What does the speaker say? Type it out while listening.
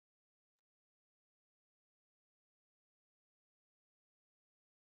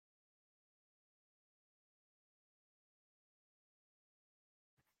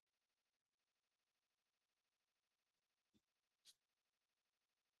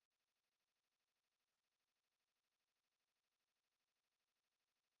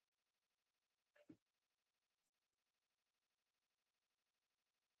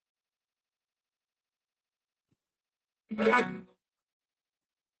Good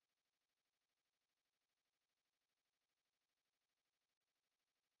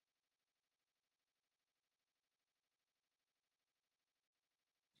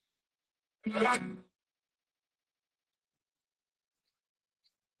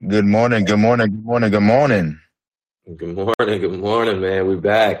morning, good morning, good morning, good morning. Good morning, man. We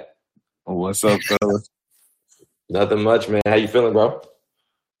back. What's up, fellas? Nothing much, man. How you feeling, bro?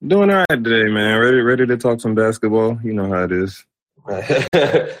 Doing all right today, man. Ready to talk some basketball. You know how it is.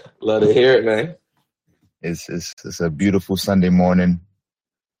 Love to hear it, man. It's a beautiful Sunday morning.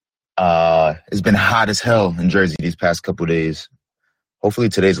 It's been hot as hell in Jersey these past couple days. Hopefully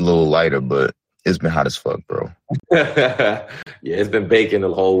today's a little lighter, but it's been hot as fuck, bro. Yeah, it's been baking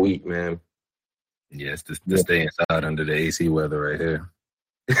the whole week, man. Yeah, it's to stay inside under the AC weather right here.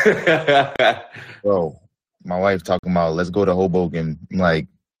 Bro, my wife talking about let's go to Hoboken. I'm like,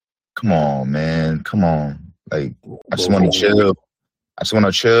 come on, man. Come on. Like, I just want to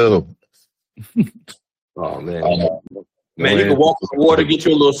chill. Oh, man. Man, you can walk on the water, get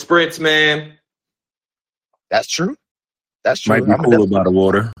you a little spritz, man. That's true. Might be cool about the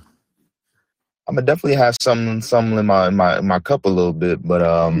water. I'm gonna definitely have some in my cup a little bit, but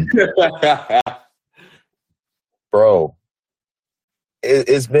bro,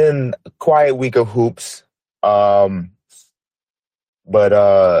 it's been a quiet week of hoops. But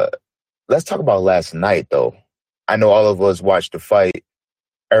let's talk about last night though. I know all of us watched the fight,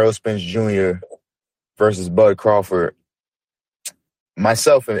 Errol Spence Jr. versus Bud Crawford.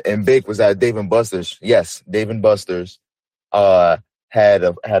 Myself and Big was at Dave and Buster's. Yes, Dave and Buster's had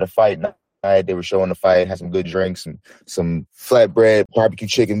a fight night. They were showing the fight, had some good drinks, and some flatbread, barbecue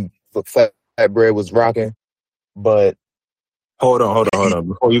chicken. Flatbread was rocking. But hold on.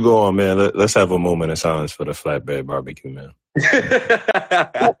 Before you go on, man, let's have a moment of silence for the flatbread barbecue, man.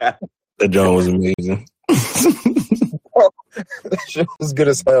 That joint was amazing. That shit was good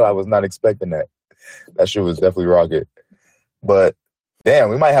as hell. I was not expecting that. That shit was definitely rocket. But damn,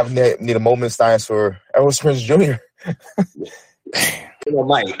 we might have need a moment of silence for Errol Spence Jr. Ain't no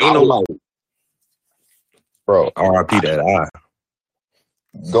mic. Bro, R.I.P. that eye.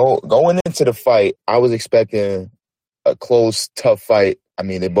 Going into the fight, I was expecting a close, tough fight. I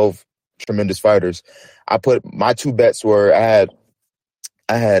mean, they're both tremendous fighters. I put my two bets were I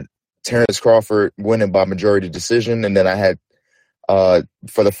had Terrence Crawford winning by majority decision, and then I had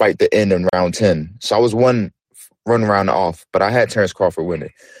for the fight to end in round 10. So I was one round off, but I had Terrence Crawford winning.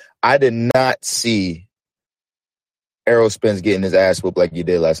 I did not see Errol Spence getting his ass whooped like he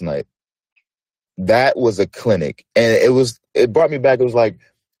did last night. That was a clinic. And it brought me back. It was like,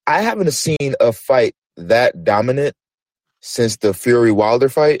 I haven't seen a fight that dominant since the Fury Wilder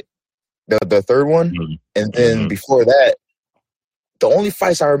fight, the third one. Mm-hmm. And then before that, the only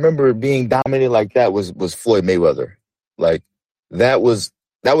fights I remember being dominated like that was Floyd Mayweather. Like, that was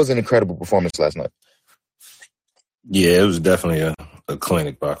an incredible performance last night. Yeah, it was definitely a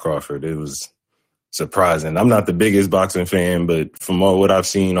clinic by Crawford. It was surprising. I'm not the biggest boxing fan, but from all what I've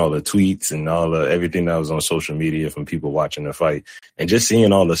seen, all the tweets and everything that was on social media from people watching the fight, and just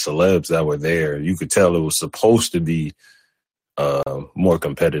seeing all the celebs that were there, you could tell it was supposed to be more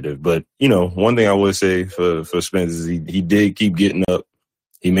competitive. But, you know, one thing I would say for Spence is he did keep getting up.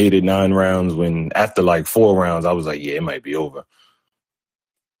 He made it 9 rounds when after like 4 rounds, I was like, yeah, it might be over.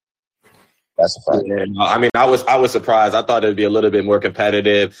 That's a fact. Yeah, I mean, I was surprised. I thought it would be a little bit more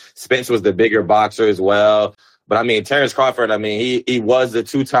competitive. Spence was the bigger boxer as well. But, I mean, Terrence Crawford, I mean, he was the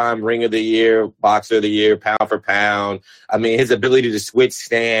 2-time Ring of the Year, Boxer of the Year, pound for pound. I mean, his ability to switch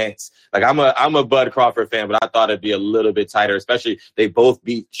stance. Like, I'm a Bud Crawford fan, but I thought it'd be a little bit tighter, especially they both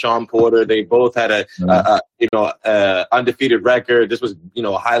beat Sean Porter. They both had a undefeated record. This was,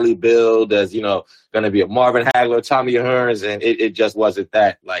 highly billed as, going to be a Marvin Hagler, Tommy Hearns, and it just wasn't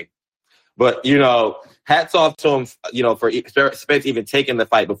that. Like, but, hats off to him, for Spence even taking the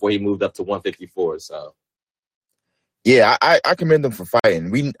fight before he moved up to 154. So, yeah, I commend them for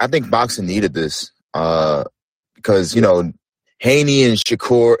fighting. I think boxing needed this because,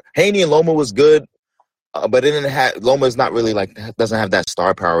 Haney and Loma was good, but it didn't have Loma's not really doesn't have that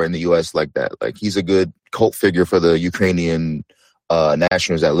star power in the U.S. like that. Like, he's a good cult figure for the Ukrainian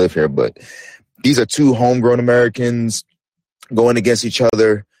nationals that live here, but these are two homegrown Americans going against each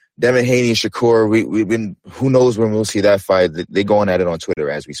other. Devin Haney and Shakur, we've been, who knows when we'll see that fight. They're going at it on Twitter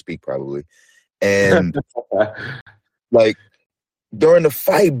as we speak, probably. And like, during the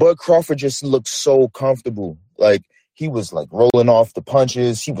fight, Bud Crawford just looked so comfortable. Like, he was like rolling off the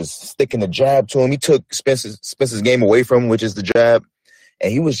punches. He was sticking the jab to him. He took Spence's game away from him, which is the jab.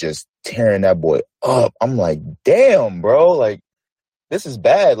 And he was just tearing that boy up. I'm like, damn, bro. Like, this is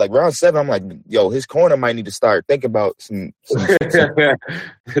bad. Like round 7, I'm like, yo, his corner might need to start thinking about some throwing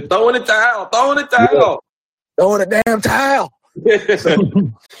the towel. Throwing a damn towel. Yeah,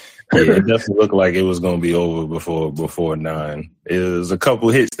 it definitely looked like it was going to be over before 9. It was a couple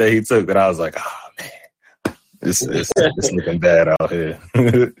hits that he took that I was like, oh, man, it's looking bad out here.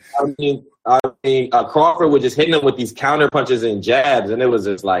 I mean, Crawford was just hitting him with these counter punches and jabs, and it was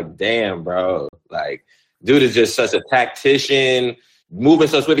just like, damn, bro. Like, dude is just such a tactician, moving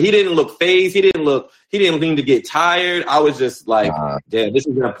so swift. He didn't look phased. He didn't seem to get tired. I was just like, damn, this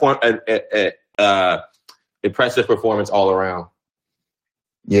is an impressive performance all around.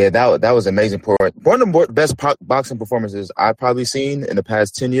 Yeah, that was amazing. One of the best boxing performances I've probably seen in the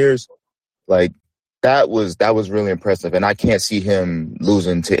past 10 years. Like, that was really impressive, and I can't see him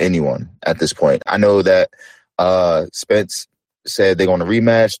losing to anyone at this point. I know that Spence said they're going to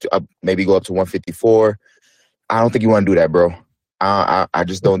rematch, maybe go up to 154. I don't think you want to do that, bro. I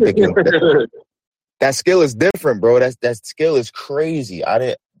just don't think that skill is different, bro. That skill is crazy.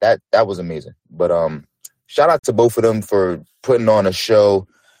 That was amazing. But shout out to both of them for putting on a show,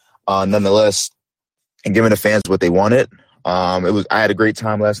 nonetheless, and giving the fans what they wanted. I had a great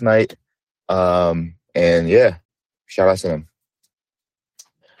time last night. And yeah, shout out to them.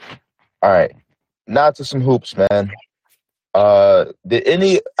 All right. Now to some hoops, man. I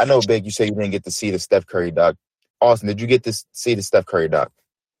know, Big, you say you didn't get to see the Steph Curry doc. Austin, did you get to see the Steph Curry doc?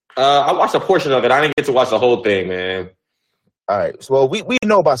 I watched a portion of it. I didn't get to watch the whole thing, man. All right. So, we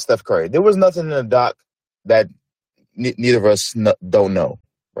know about Steph Curry. There was nothing in the doc that neither of us don't know,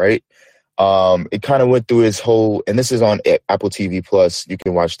 right? It kind of went through his whole, and this is on Appletv Plus. You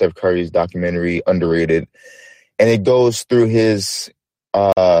can watch Steph Curry's documentary, Underrated, and it goes through his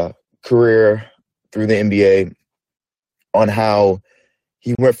career through the NBA on how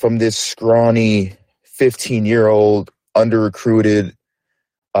he went from this scrawny 15-year-old under-recruited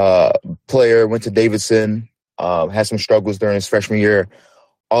player, went to Davidson, had some struggles during his freshman year,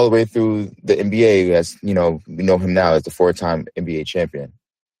 all the way through the NBA. As you know, we know him now as the 4-time NBA champion.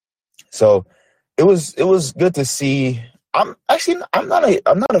 So it was good to see. I'm not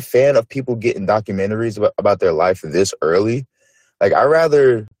a fan of people getting documentaries about their life this early. Like, I'd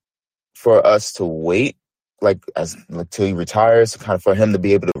rather for us to wait, till he retires, kind of for him to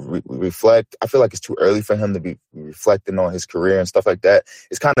be able to reflect. I feel like it's too early for him to be reflecting on his career and stuff like that.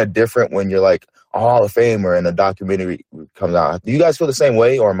 It's kind of different when you're like a Hall of Famer and a documentary comes out. Do you guys feel the same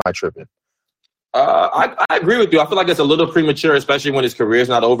way, or am I tripping? I agree with you. I feel like it's a little premature, especially when his career is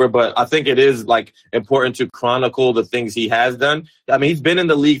not over. But I think it is important to chronicle the things he has done. I mean, he's been in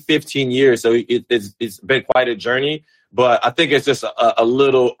the league 15 years, so it's been quite a journey. But I think it's just a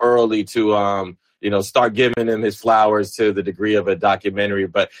little early to start giving him his flowers to the degree of a documentary.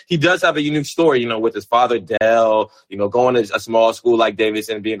 But he does have a unique story, with his father, Dell, going to a small school like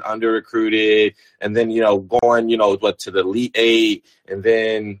Davidson, being under-recruited, and then, going, to the Elite Eight, and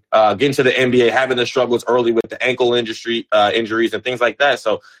then getting to the NBA, having the struggles early with the ankle injuries and things like that.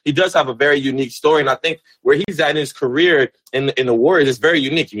 So he does have a very unique story. And I think where he's at in his career in the Warriors is very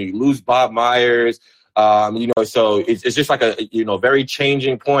unique. You lose Bob Myers. So it's just like a, very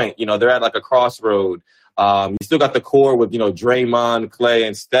changing point. They're at like a crossroad. You still got the core with, Draymond, Clay,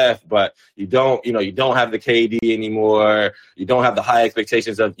 and Steph, but you don't have the KD anymore. You don't have the high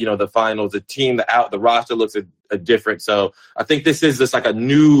expectations of, the finals. The roster looks different. So I think this is just like a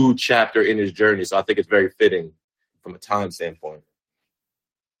new chapter in his journey. So I think it's very fitting from a time standpoint.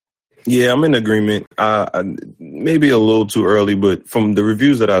 Yeah, I'm in agreement. Maybe a little too early, but from the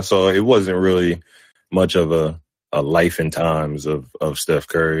reviews that I saw, it wasn't really much of a life and times of Steph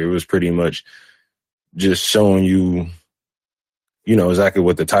Curry. It was pretty much just showing you, exactly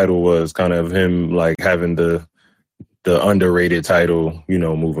what the title was, kind of him like having the underrated title,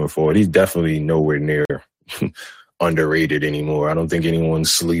 moving forward. He's definitely nowhere near underrated anymore. I don't think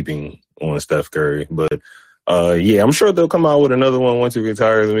anyone's sleeping on Steph Curry. But, I'm sure they'll come out with another one once he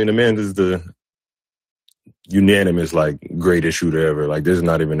retires. I mean, the man is the unanimous, greatest shooter ever. There's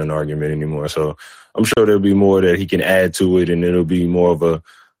not even an argument anymore. So I'm sure there'll be more that he can add to it, and it'll be more of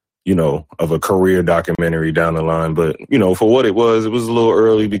a career documentary down the line. But, for what it was a little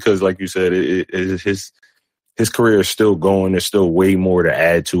early because, like you said, his career is still going. There's still way more to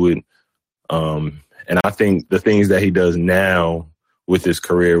add to it. And I think the things that he does now with his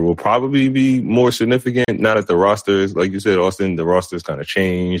career will probably be more significant. Now that the rosters, like you said, Austin, the roster's kind of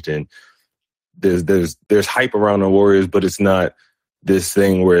changed, and there's hype around the Warriors, but it's not this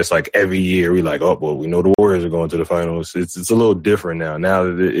thing where it's like every year we like, oh, well, we know the Warriors are going to the finals. It's a little different now. Now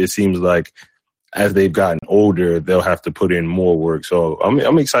that it seems like as they've gotten older, they'll have to put in more work. So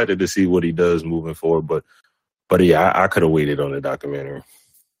I'm excited to see what he does moving forward. But But yeah, I could have waited on the documentary.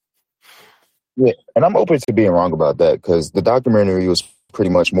 Yeah, and I'm open to being wrong about that because the documentary was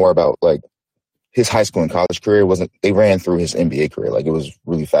pretty much more about like his high school and college career. They ran through his NBA career, like it was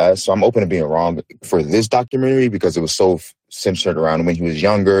really fast. So I'm open to being wrong for this documentary because it was so centered around when he was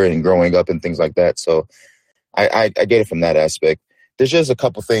younger and growing up and things like that. So I get it from that aspect. There's just a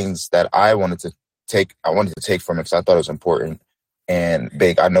couple things that I wanted to take from it because I thought it was important. And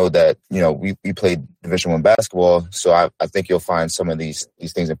Big, I know that, we played Division I basketball, so I think you'll find some of these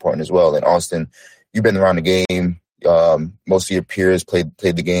things important as well. And Austin, you've been around the game. Most of your peers played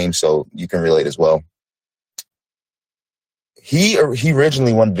the game, so you can relate as well. He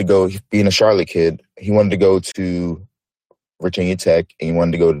originally wanted to go, being a Charlotte kid, he wanted to go to Virginia Tech and he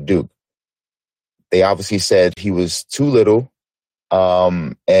wanted to go to Duke. They obviously said he was too little,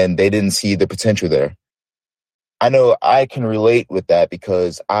 and they didn't see the potential there. I know I can relate with that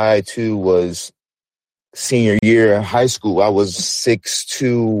because I, too, was senior year in high school. I was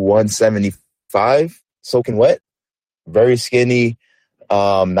 6'2", 175, soaking wet, very skinny,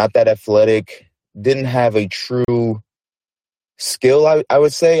 not that athletic, didn't have a true skill, I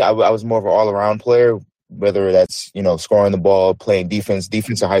would say. I was more of an all-around player, whether that's, scoring the ball, playing defense.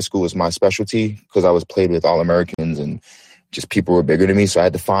 Defense in high school was my specialty because I was played with All-Americans and just people were bigger than me, so I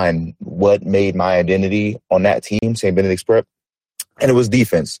had to find what made my identity on that team, St. Benedict's Prep, and it was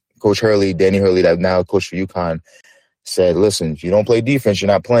defense. Coach Hurley, Danny Hurley, that now coach for UConn, said, listen, if you don't play defense, you're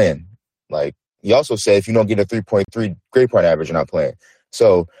not playing. Like, he also said, if you don't get a 3.3 grade point average, you're not playing.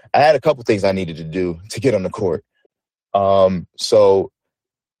 So I had a couple things I needed to do to get on the court. So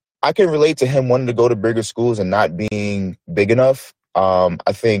I can relate to him wanting to go to bigger schools and not being big enough.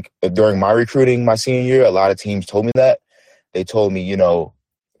 I think during my recruiting my senior year, a lot of teams told me that. They told me,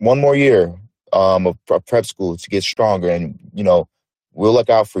 one more year of prep school to get stronger, and we'll look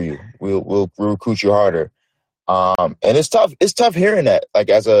out for you. We'll recruit you harder. And it's tough. It's tough hearing that, like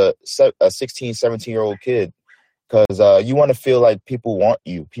as a 16, 17-year-old kid, because you want to feel like people want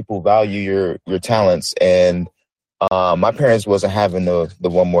you, people value your talents. And my parents wasn't having the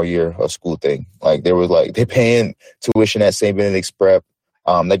one more year of school thing. Like they're paying tuition at St. Benedict's Prep.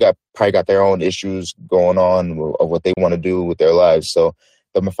 They probably got their own issues going on of what they want to do with their lives. So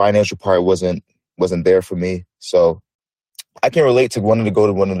the financial part wasn't there for me. So I can relate to wanting to go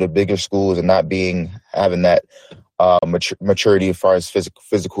to one of the bigger schools and not having that maturity as far as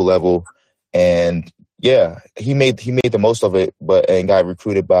physical level. And yeah, he made the most of it, and got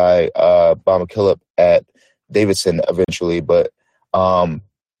recruited by Bob McKillop at Davidson eventually. But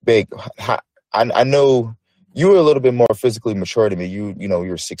Big, I know you were a little bit more physically mature than me. You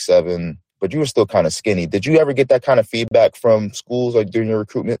were 6'7", but you were still kind of skinny. Did you ever get that kind of feedback from schools like during your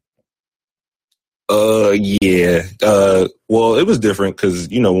recruitment? Yeah. Well, it was different because,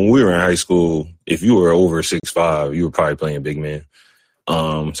 when we were in high school, if you were over 6'5", you were probably playing big man.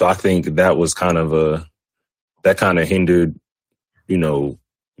 So I think that was that kind of hindered,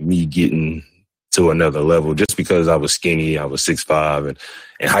 me getting to another level just because I was skinny. I was 6'5", and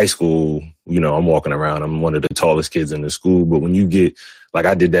in high school, I'm walking around. I'm one of the tallest kids in the school. But when you get, like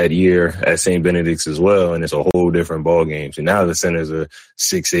I did that year at St. Benedict's as well, and it's a whole different ball game. So now the centers are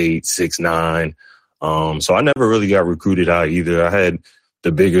 6'8", 6'9". So I never really got recruited out either. I had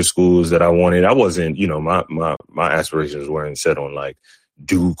the bigger schools that I wanted. I wasn't, my aspirations weren't set on like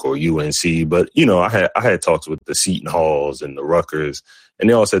Duke or UNC, but I had talks with the Seton Halls and the Rutgers, and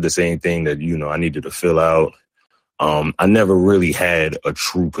they all said the same thing that I needed to fill out. I never really had a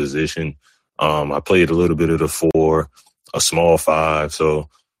true position. I played a little bit of the 4, a small 5. So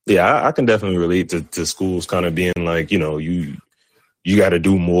yeah, I can definitely relate to schools kind of being like, you got to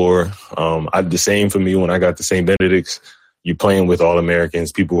do more. The same for me when I got to St. Benedict's. You're playing with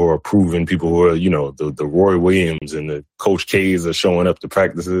All-Americans, people who are proven, people who are, the Roy Williams and the Coach K's are showing up to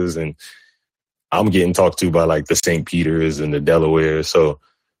practices, and I'm getting talked to by like the St. Peters and the Delaware. So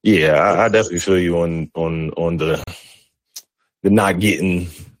yeah, I definitely feel you on the not getting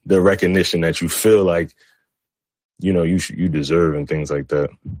the recognition that you feel like, you deserve and things like that.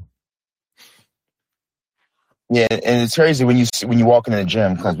 Yeah, and it's crazy when you walk in the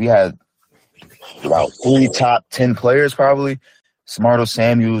gym because we had about 3 top 10 players probably. Smarto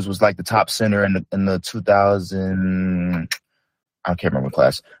Samuels was like the top center in the 2000. I can't remember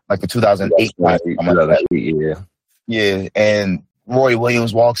class, like the 2008 class. Yeah, and Roy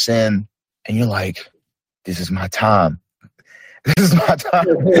Williams walks in, and you're like, "This is my time. This is my time."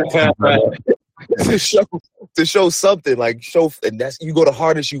 to show something, like and that's you go the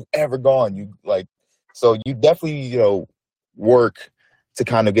hardest you've ever gone. So you definitely work to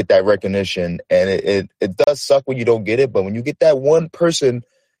kind of get that recognition, and it does suck when you don't get it, but when you get that one person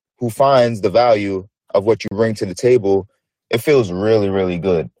who finds the value, of what you bring to the table, it feels really, really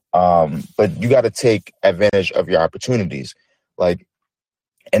good. But you got to take advantage of your opportunities. Like,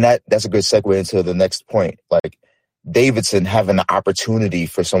 and that's a good segue into the next point. Like, Davidson having the opportunity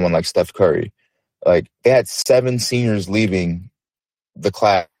for someone like Steph Curry. Like, they had 7 seniors leaving the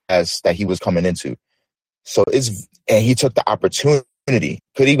class that he was coming into. So and he took the opportunity.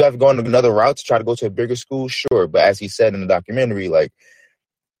 Could he have gone another route to try to go to a bigger school? Sure. But as he said in the documentary, like,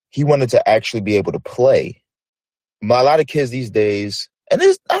 he wanted to actually be able to play. A lot of kids these days, and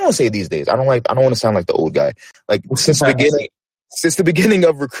I don't say these days, I don't want to sound like the old guy. Like, since the beginning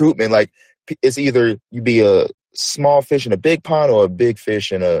of recruitment, like, it's either you be a small fish in a big pond or a big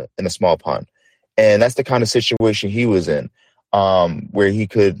fish in a small pond. And that's the kind of situation he was in, where he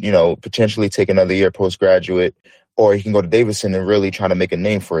could, potentially take another year postgraduate, or he can go to Davidson and really try to make a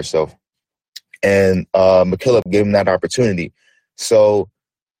name for himself. And McKillop gave him that opportunity. So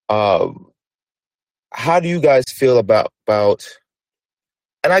how do you guys feel about,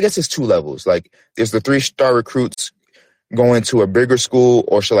 and I guess it's 2 levels. Like, there's the 3-star recruits going to a bigger school,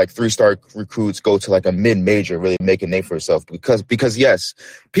 or should, like, 3-star recruits go to, like, a mid-major, really make a name for yourself? Because yes,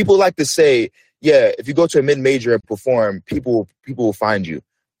 people like to say, yeah, if you go to a mid-major and perform, people will find you.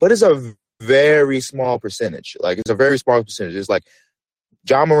 But it's a very small percentage. Like, it's a very small percentage. It's like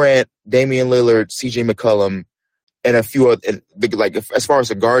John Morant, Damian Lillard, CJ McCollum, and a few other, like, as far as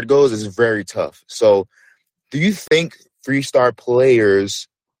the guard goes, it's very tough. So do you think 3-star players,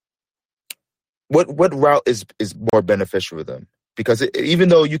 what route is more beneficial for them? Because even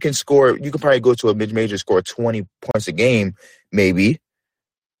though you can probably go to a mid-major, score 20 points a game, maybe,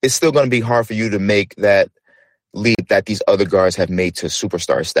 it's still going to be hard for you to make that leap that these other guards have made to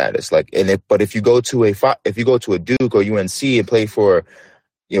superstar status. Like, but if you go to a Duke or UNC and play for,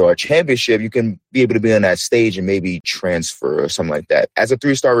 a championship, you can be able to be on that stage and maybe transfer or something like that. As a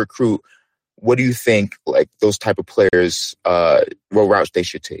 3-star recruit, what do you think, like, those type of players, what routes they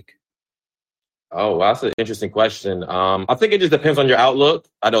should take? Oh, well, that's an interesting question. I think it just depends on your outlook.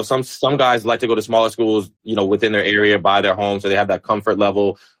 I know some guys like to go to smaller schools, within their area, by their home, so they have that comfort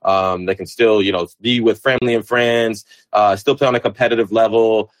level. They can still, be with family and friends, still play on a competitive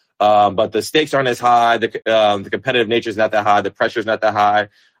level. But the stakes aren't as high. The competitive nature is not that high. The pressure is not that high.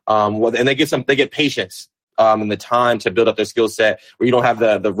 And they get patience. And the time to build up their skill set, where you don't have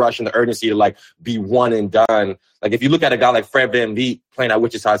the rush and the urgency to, like, be one and done. Like, if you look at a guy like Fred VanVleet playing at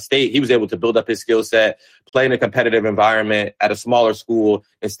Wichita State, he was able to build up his skill set, play in a competitive environment at a smaller school,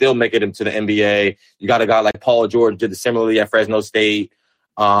 and still make it into the NBA. You got a guy like Paul George did similarly at Fresno State.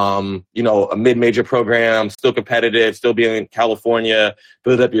 A mid-major program, still competitive, still being in California,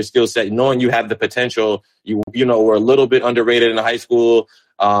 build up your skill set, knowing you have the potential. You were a little bit underrated in high school.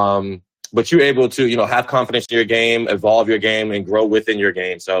 But you're able to, have confidence in your game, evolve your game, and grow within your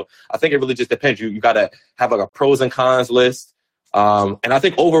game. So I think it really just depends. You got to have, like, a pros and cons list. And I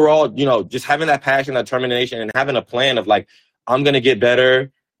think overall, just having that passion, that determination, and having a plan of, like, I'm going to get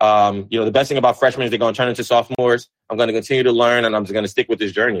better. The best thing about freshmen is they're going to turn into sophomores. I'm going to continue to learn, and I'm just going to stick with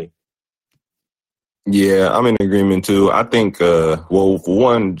this journey. Yeah, I'm in agreement too. I think, for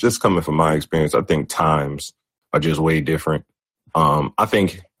one, just coming from my experience, I think times are just way different. I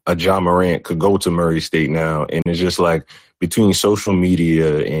think a John Morant could go to Murray State now, and it's just like, between social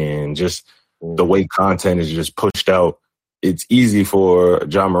media and just the way content is just pushed out, it's easy for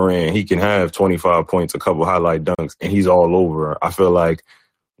John Morant. He can have 25 points, a couple highlight dunks, and he's all over. I feel like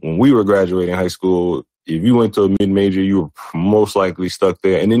when we were graduating high school, if you went to a mid-major, you were most likely stuck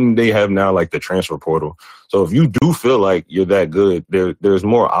there. And then they have now, like, the transfer portal. So if you do feel like you're that good, there's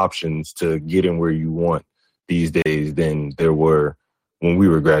more options to get in where you want these days than there were when we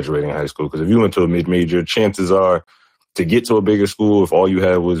were graduating high school. Because if you went to a mid-major, chances are, to get to a bigger school, if all you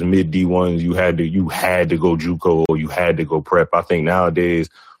had was mid D1s, you had to go JUCO, or you had to go prep. I think nowadays,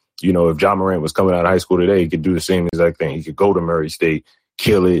 if John Morant was coming out of high school today, he could do the same exact thing. He could go to Murray State,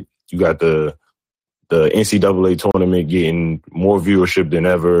 kill it. You got the NCAA tournament getting more viewership than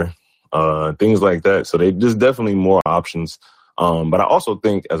ever, things like that. So there's definitely more options. But I also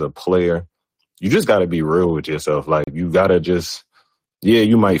think, as a player, you just got to be real with yourself. Like, you got to just,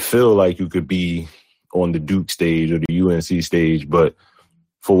 you might feel like you could be on the Duke stage or the UNC stage, but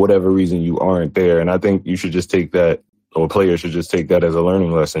for whatever reason, you aren't there. And I think you should just take that, or players should just take that as a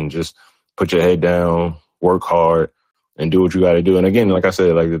learning lesson. Just put your head down, work hard, and do what you got to do. And again, like I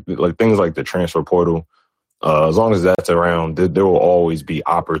said, like things like the transfer portal, as long as that's around, there will always be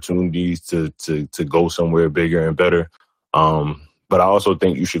opportunities to go somewhere bigger and better. But I also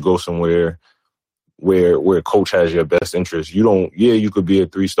think you should go somewhere where coach has your best interest. You could be a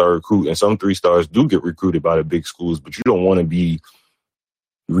 3-star recruit, and some 3-stars do get recruited by the big schools, but you don't want to be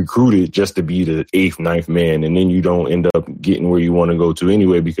recruited just to be the 8th, 9th man, and then you don't end up getting where you want to go to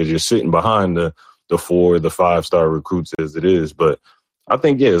anyway because you're sitting behind the 4, the 5-star recruits as it is. But I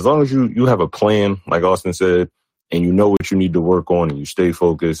think, yeah, as long as you have a plan, like Austin said, and you know what you need to work on and you stay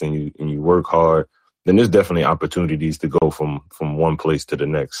focused and you work hard, then there's definitely opportunities to go from one place to the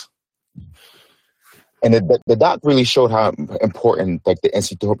next. And the doc really showed how important like the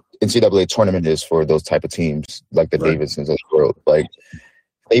NCAA tournament is for those type of teams, like the Davidsons of the world. Like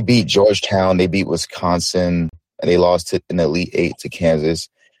they beat Georgetown, they beat Wisconsin, and they lost in the Elite 8 to Kansas.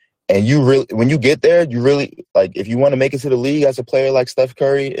 And you really, when you get there, you really like if you want to make it to the league as a player like Steph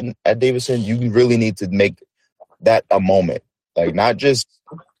Curry at Davidson, you really need to make that a moment. Like not just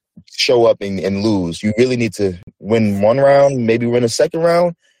show up and lose. You really need to win one round, maybe win a second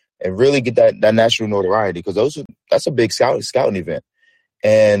round, and really get that national notoriety because that's a big scouting event.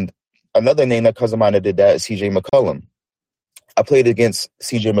 And another name that comes to mind that did that is C.J. McCollum. I played against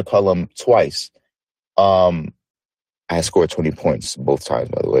C.J. McCollum twice. I scored 20 points both times,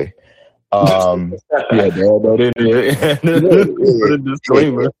 by the way.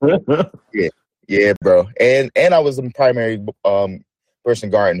 Yeah, bro. And I was the primary person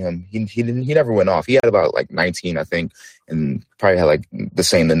guarding him. He never went off. He had about like 19, I think, and probably had like the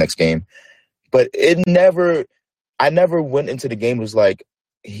same the next game. But I never went into the game. It was like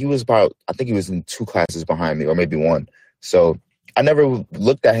he was I think he was in 2 classes behind me or maybe 1. So I never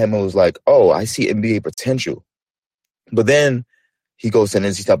looked at him and was like, oh, I see NBA potential. But then he goes to an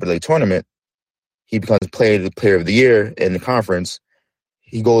NCAA tournament. He becomes player of the year in the conference.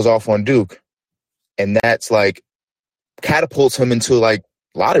 He goes off on Duke. And that's like catapults him into like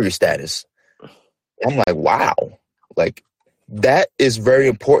lottery status. I'm like, wow. Like that is very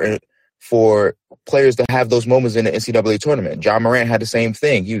important for players to have those moments in the NCAA tournament. John Morant had the same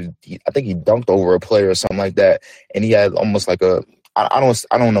thing. I think he dunked over a player or something like that. And he had almost like I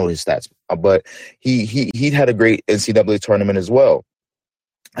don't know his stats, but he had a great NCAA tournament as well.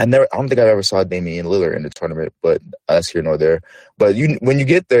 I don't think I've ever saw Damian Lillard in the tournament, but that's here nor there. But when you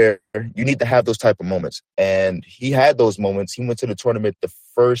get there, you need to have those type of moments. And he had those moments. He went to the tournament the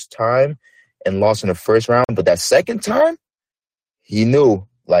first time and lost in the first round. But that second time, he knew,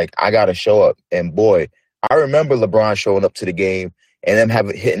 like, I got to show up. And, boy, I remember LeBron showing up to the game and them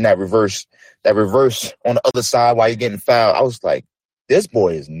hitting that reverse on the other side while you're getting fouled. I was like, this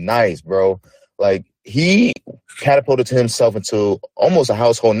boy is nice, bro. Like, he catapulted to himself into almost a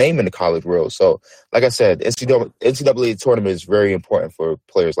household name in the college world. So, like I said, NCAA tournament is very important for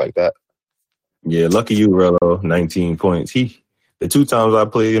players like that. Yeah, lucky you, Rello. 19 points. The 2 times I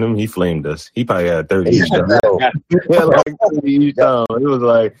played him, he flamed us. He probably had 30 each time. It was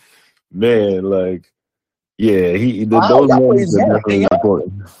like, man, like, yeah, those moments are definitely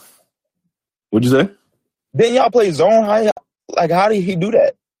important. What'd you say? Didn't y'all play zone? How did he do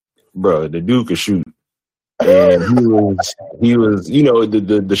that? Bro, the dude could shoot. And he was,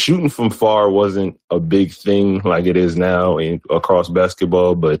 the shooting from far wasn't a big thing like it is now across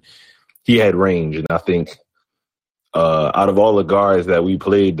basketball, but he had range. And I think out of all the guards that we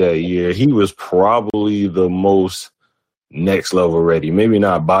played that year, he was probably the most next level ready. Maybe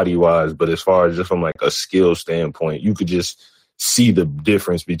not body wise, but as far as just from like a skill standpoint, you could just see the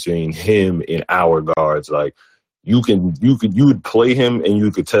difference between him and our guards. Like, you would play him and you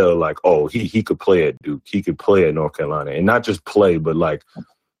could tell like, oh, he could play at Duke. He could play at North Carolina, and not just play, but like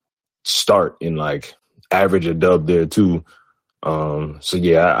start and like average a dub there too. So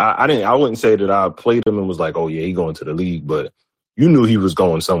yeah, I wouldn't say that I played him and was like, oh yeah, he going to the league, but you knew he was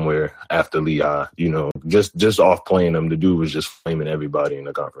going somewhere after Lehigh, just off playing him. The dude was just flaming everybody in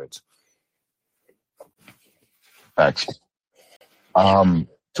the conference. Facts. 2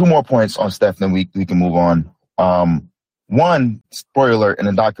 more points on Steph, then we can move on. One, spoiler alert in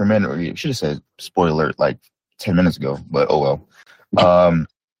the documentary, I should have said spoiler alert like 10 minutes ago, but oh well.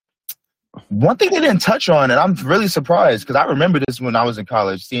 One thing they didn't touch on, and I'm really surprised because I remember this when I was in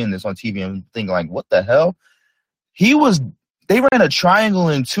college, seeing this on TV and thinking like, what the hell? They ran a triangle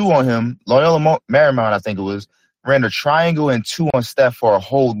and 2 on him. Loyola Marymount, I think it was, ran a triangle and 2 on Steph for a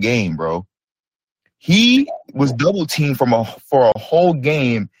whole game, bro. He was double teamed for a whole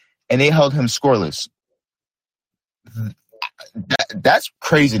game, and they held him scoreless. That's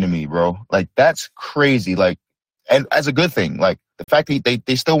crazy to me, bro. Like, that's crazy. Like, and as a good thing, like the fact that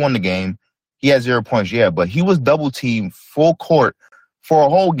they still won the game. He had 0 points, yeah, but he was double teamed full court for a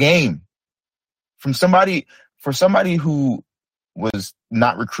whole game for somebody who was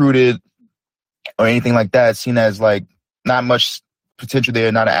not recruited or anything like that, seen as like not much potential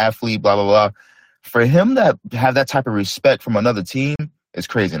there, not an athlete, blah blah blah. For him to have that type of respect from another team is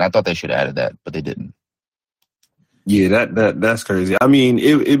crazy, and I thought they should have added that, but they didn't. Yeah, that's crazy. I mean,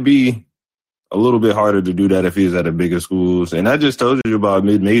 it'd be a little bit harder to do that if he was at the bigger schools. And I just told you about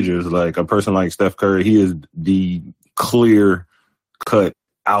mid-majors. Like a person like Steph Curry, he is the clear-cut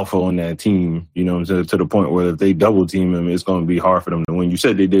alpha on that team, you know what I'm saying, to the point where if they double team him, it's going to be hard for them to win. You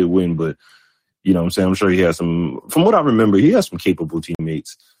said they did win, but, you know what I'm saying, I'm sure he has some, from what I remember, he has some capable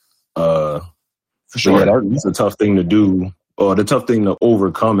teammates. For sure. Yeah, that's a tough thing to do, or the tough thing to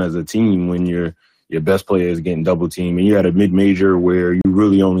overcome as a team when your best player is getting double teamed. And you're at a mid-major where you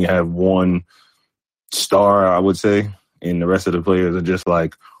really only have one star, I would say, and the rest of the players are just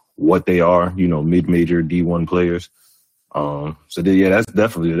like what they are, you know, mid-major D1 players. That's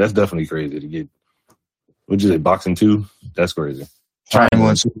definitely crazy to get. What'd you say, boxing 2? That's crazy. Triangle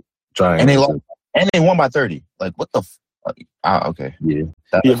and 2. And they won by 30. Like, what the okay. Yeah.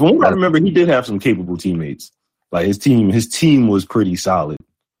 From what I remember, he did have some capable teammates. Like his team was pretty solid.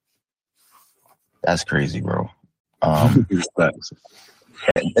 That's crazy, bro. And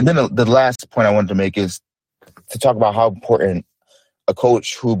then the last point I wanted to make is to talk about how important a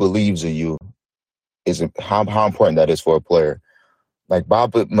coach who believes in you is, how important that is for a player. Like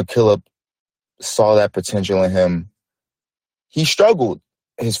Bob McKillop saw that potential in him. He struggled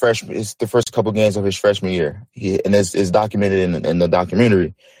the first couple games of his freshman year, and it's documented in the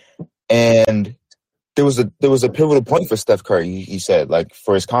documentary. And there was a pivotal point for Steph Curry. He said, like,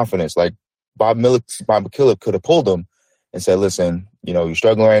 for his confidence, like Bob McKillop could have pulled him and said, "Listen, you know, you're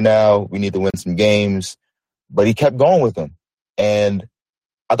struggling right now. We need to win some games." But he kept going with him, and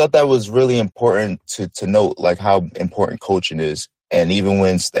I thought that was really important to note, like how important coaching is. And even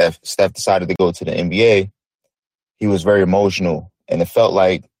when Steph decided to go to the NBA, he was very emotional, and it felt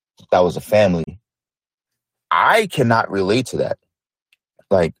like that was a family. I cannot relate to that.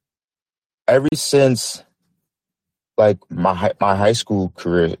 Like, ever since like my high school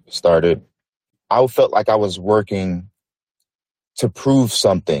career started, I felt like I was working to prove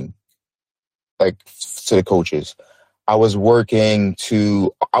something, like, to the coaches. I was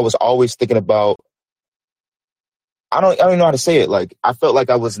always thinking about, I don't know how to say it. Like, I felt like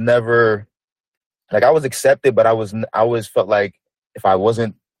I was never, like, I was accepted, but I always felt like if I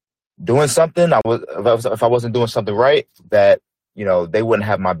wasn't doing something, if I wasn't doing something right, that, you know, they wouldn't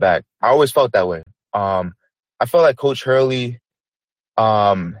have my back. I always felt that way. I felt like Coach Hurley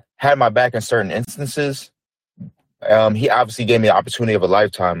had my back in certain instances. He obviously gave me the opportunity of a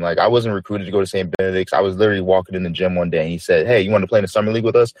lifetime. Like, I wasn't recruited to go to St. Benedict's. I was literally walking in the gym one day, and he said, "Hey, you want to play in the summer league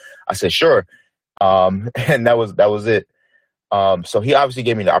with us?" I said, "Sure." And that was it. So he obviously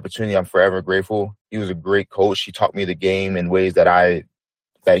gave me the opportunity. I'm forever grateful. He was a great coach. He taught me the game in ways that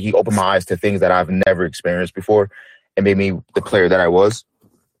he opened my eyes to things that I've never experienced before and made me the player that I was.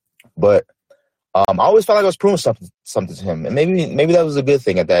 But I always felt like I was proving something to him. And maybe that was a good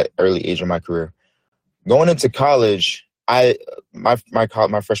thing at that early age of my career. Going into college, my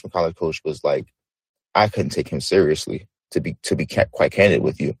freshman college coach was like, I couldn't take him seriously, to be quite candid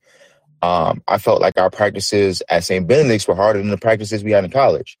with you. I felt like our practices at St. Benedict's were harder than the practices we had in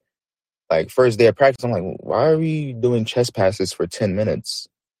college. Like, first day of practice, I'm like, why are we doing chest passes for 10 minutes?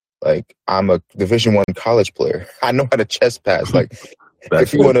 Like, I'm a Division I college player. I know how to chest pass. Like,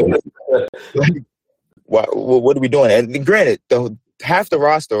 if you want to, like, what are we doing? And granted, half the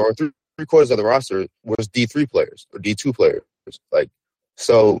roster, or three-quarters of the roster, was D3 players or D2 players. Like,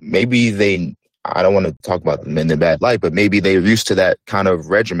 so maybe I don't want to talk about them in a bad light, but maybe they're used to that kind of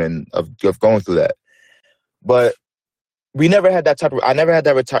regimen of going through that. But we never had that I never had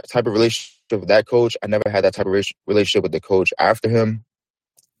that type of relationship with that coach. I never had that type of relationship with the coach after him.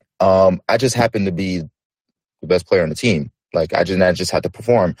 I just happened to be the best player on the team. Like, I just had to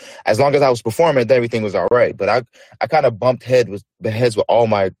perform. As long as I was performing, then everything was all right. But I kind of bumped heads with all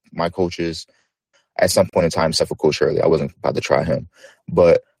my coaches at some point in time, except for Coach Hurley. I wasn't about to try him.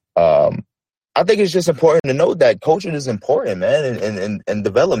 But I think it's just important to note that coaching is important, man, and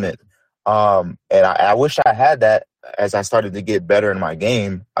development. And I wish I had that as I started to get better in my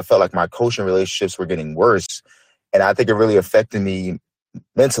game. I felt like my coaching relationships were getting worse. And I think it really affected me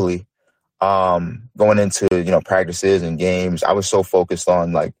mentally. Going into, practices and games, I was so focused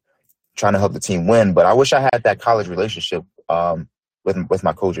on, like, trying to help the team win. But I wish I had that college relationship with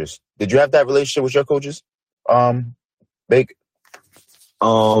my coaches. Did you have that relationship with your coaches, Bake?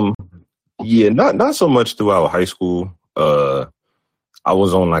 Yeah, not so much throughout high school. I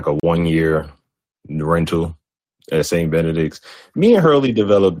was on like a 1-year rental at St. Benedict's. Me and Hurley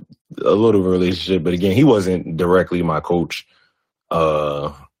developed a little relationship, but again, he wasn't directly my coach.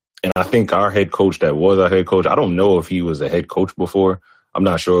 And I think our head coach that was our head coach, I don't know if he was a head coach before. I'm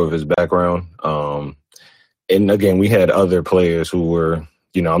not sure of his background. And again, we had other players who were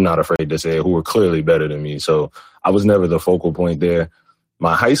I'm not afraid to say it, who were clearly better than me. So I was never the focal point there.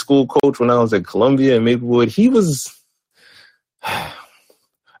 My high school coach when I was at Columbia and Maplewood, he was, I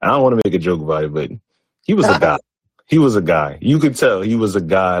don't want to make a joke about it, but he was a guy. He was a guy. You could tell he was a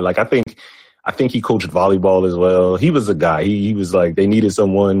guy. Like, I think he coached volleyball as well. He was a guy. He was like, they needed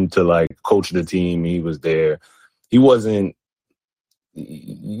someone to like coach the team. He was there. He wasn't,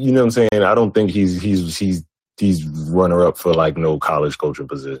 you know what I'm saying? I don't think he's runner up for like no college coaching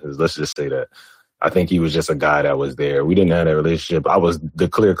positions. Let's just say that. I think he was just a guy that was there. We didn't have that relationship. I was the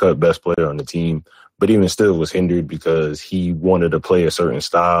clear-cut best player on the team, but even still was hindered because he wanted to play a certain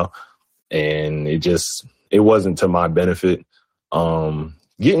style, and it wasn't to my benefit.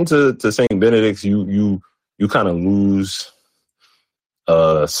 Getting to St. Benedict's, you kind of lose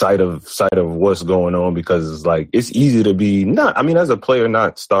sight of what's going on, because it's like it's easy to be as a player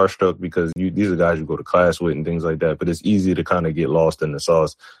not starstruck, because these are guys you go to class with and things like that, but it's easy to kind of get lost in the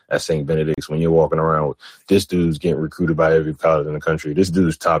sauce at St. Benedict's when you're walking around with this dude's getting recruited by every college in the country, this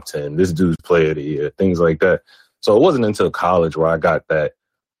dude's top 10, this dude's player of the year, things like that. So it wasn't until college where I got that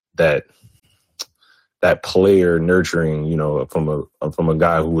player nurturing, from a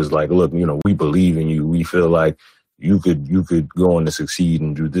guy who was like, look, we believe in you, we feel like you could go on to succeed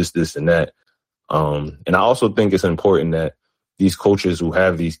and do this, and that. And I also think it's important that these coaches who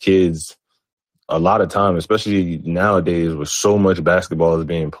have these kids, a lot of time, especially nowadays with so much basketball is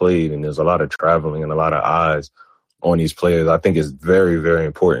being played and there's a lot of traveling and a lot of eyes on these players, I think it's very, very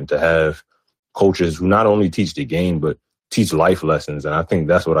important to have coaches who not only teach the game, but teach life lessons. And I think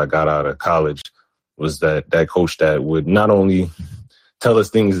that's what I got out of college, was that coach that would not only tell us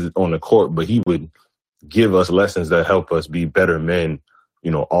things on the court, but he would give us lessons that help us be better men,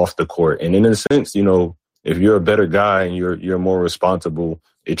 off the court. And in a sense, if you're a better guy and you're more responsible,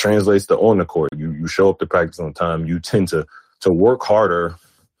 it translates to on the court. You show up to practice on time. You tend to work harder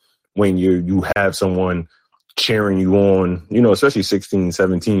when you have someone cheering you on, especially 16,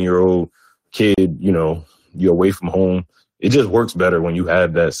 17-year-old kid, you're away from home. It just works better when you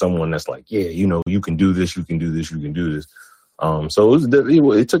have that someone that's like, yeah, you can do this, you can do this, you can do this. So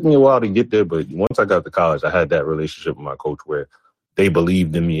it took me a while to get there, but once I got to college, I had that relationship with my coach where they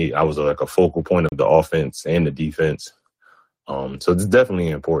believed in me. I was like a focal point of the offense and the defense. So it's definitely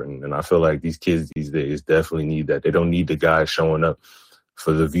important. And I feel like these kids these days definitely need that. They don't need the guy showing up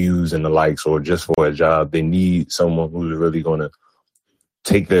for the views and the likes or just for a job. They need someone who's really going to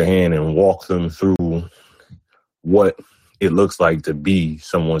take their hand and walk them through what it looks like to be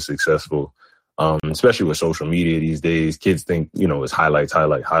someone successful. Especially with social media these days, kids think, it's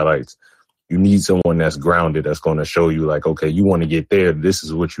highlights. You need someone that's grounded, that's going to show you like, okay, you want to get there, this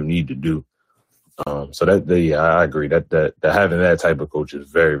is what you need to do. So I agree that having that type of coach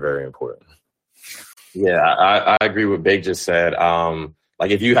is very, very important. Yeah, I agree with Big just said. Like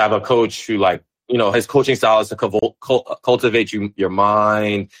if you have a coach who his coaching style is to cultivate your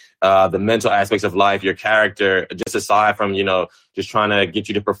mind, the mental aspects of life, your character, just aside from, just trying to get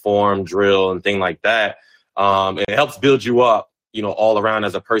you to perform, drill, and things like that. It helps build you up, all around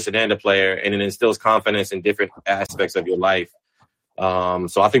as a person and a player, and it instills confidence in different aspects of your life.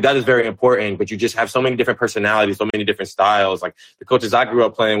 So I think that is very important, but you just have so many different personalities, so many different styles. Like the coaches I grew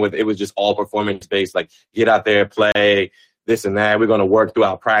up playing with, it was just all performance-based, like get out there, play, this and that. We're going to work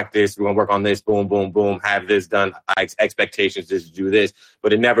throughout practice. We're going to work on this, boom, boom, boom, have this done, expectations, just do this.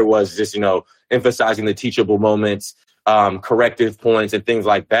 But it never was just, emphasizing the teachable moments, corrective points and things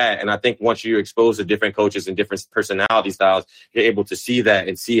like that. And I think once you're exposed to different coaches and different personality styles, you're able to see that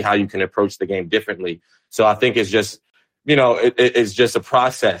and see how you can approach the game differently. So I think it's just, it's just a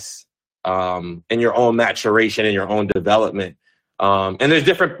process in your own maturation and your own development. And there's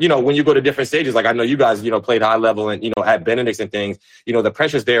different, when you go to different stages, like I know you guys, played high level and, at Benedict's and things, the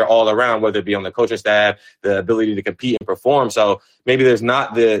pressure's there all around, whether it be on the coaching staff, the ability to compete and perform. So maybe there's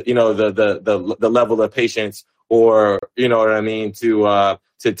not the, the level of patience or,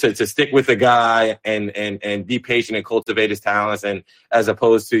 to stick with the guy and be patient and cultivate his talents. And as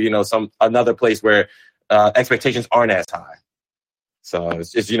opposed to, another place where expectations aren't as high. So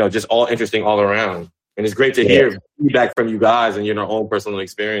it's just, just all interesting all around. And it's great to hear feedback from you guys and your own personal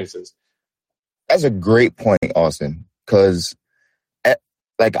experiences. That's a great point, Austin, because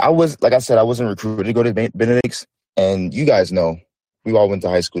like I said, I wasn't recruited to go to Benedict's, and you guys know we all went to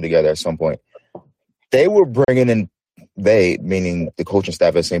high school together at some point. They were bringing in, meaning the coaching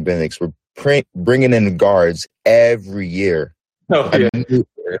staff at St. Benedict's, were bringing in guards every year. Oh, yeah.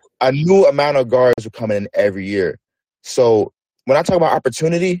 A new amount of guards were coming in every year. So when I talk about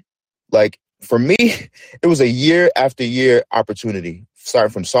opportunity, like for me, it was a year after year opportunity,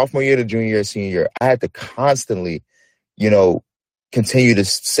 starting from sophomore year to junior year, senior year. I had to constantly, continue to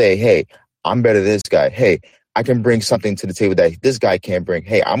say, hey, I'm better than this guy. Hey, I can bring something to the table that this guy can't bring.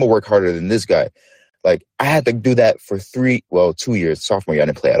 Hey, I'm going to work harder than this guy. Like, I had to do that for 2 years. Sophomore year, I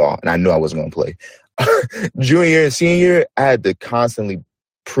didn't play at all, and I knew I wasn't going to play. Junior year and senior year, I had to constantly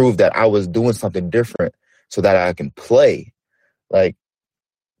prove that I was doing something different so that I can play. Like,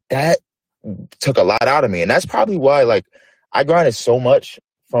 that took a lot out of me. And that's probably why, like, I grinded so much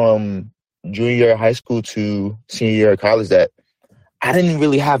from junior year of high school to senior year of college that I didn't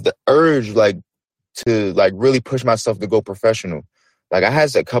really have the urge, like, to, like, really push myself to go professional. Like, I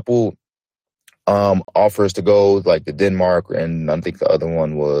had a couple offers to go, like, to Denmark, and I think the other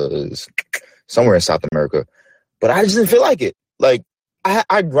one was somewhere in South America. But I just didn't feel like it. Like,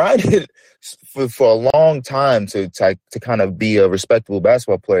 I grinded for a long time to kind of be a respectable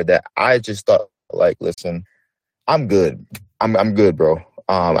basketball player that I just thought, like, listen, I'm good. I'm good, bro.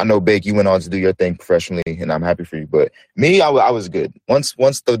 I know, Bake, you went on to do your thing professionally, and I'm happy for you. But me, I was good. Once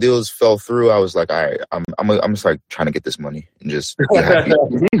the deals fell through, I was like, all right, I'm just like trying to get this money and just be happy.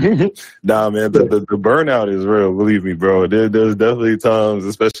 Nah, man, the burnout is real. Believe me, bro. There's definitely times,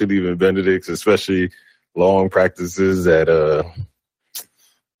 especially leaving Benedict's, especially long practices at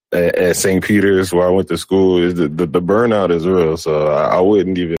St. Peter's, where I went to school. Is the burnout is real. So I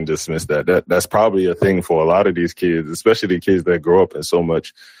wouldn't even dismiss that. That's probably a thing for a lot of these kids, especially the kids that grow up in so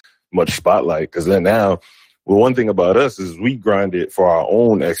much spotlight. Because then now, well, one thing about us is we grind it for our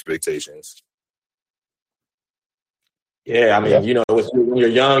own expectations. Yeah, I mean, you know, when you're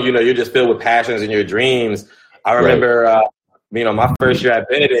young, you know, you're just filled with passions and your dreams. I remember, you know, my first year at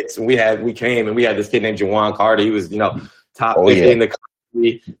Benedict's, we came and we had this kid named Dwyane Carter. He was, you know, top 50 in the country.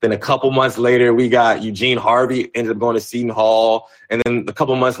 Then a couple months later, we got Eugene Harvey, ended up going to Seton Hall. And then a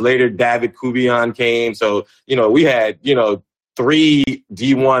couple months later, David Kubian came. So, you know, we had, you know, 3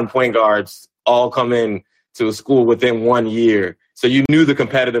 D1 point guards all come in to a school within 1 year. So you knew the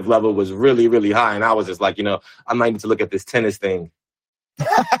competitive level was really, really high. And I was just like, you know, I might need to look at this tennis thing. I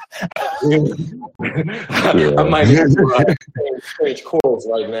might need to change course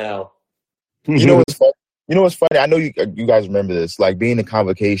right now. You know what's funny? I know you guys remember this. Like, being in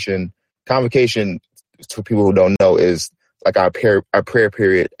convocation, to people who don't know, is like our prayer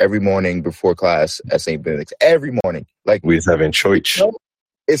period every morning before class at St. Benedict's. Every morning. Like, we was having church.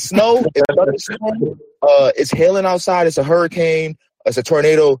 It's snow. It's hailing outside. It's a hurricane. It's a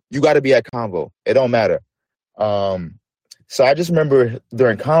tornado. You got to be at convo. It don't matter. So I just remember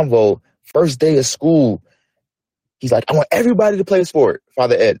during convo, first day of school, he's like, I want everybody to play a sport,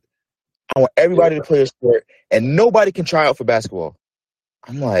 Father Ed. I want everybody to play a sport, and nobody can try out for basketball.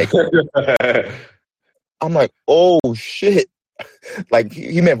 I'm like, oh, shit. Like,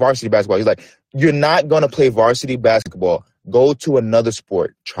 he meant varsity basketball. He's like, you're not going to play varsity basketball. Go to another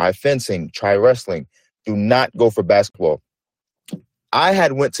sport. Try fencing. Try wrestling. Do not go for basketball. I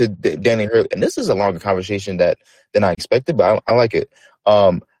had went to Danny Hurley, and this is a longer conversation than I expected, but I like it.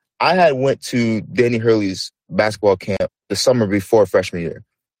 I had went to Danny Hurley's basketball camp the summer before freshman year.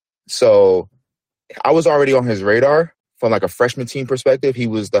 So I was already on his radar from, like, a freshman team perspective. He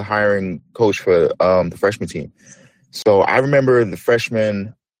was the hiring coach for the freshman team. So I remember the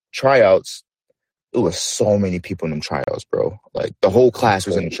freshman tryouts. It was so many people in them tryouts, bro. Like, the whole class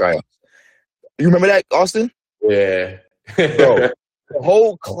was in the tryouts. You remember that, Austin? Yeah. Bro, the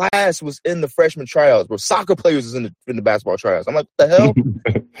whole class was in the freshman tryouts, bro. Soccer players was in the basketball tryouts. I'm like, what the hell?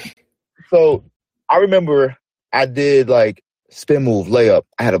 So I remember I did, like, spin move, layup.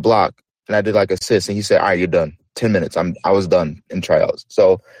 I had a block, and I did, like, assist, and he said, all right, you're done. 10 minutes. I was done in tryouts.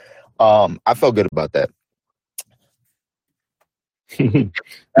 So I felt good about that.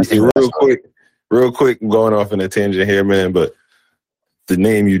 Real quick, I'm going off on a tangent here, man, but the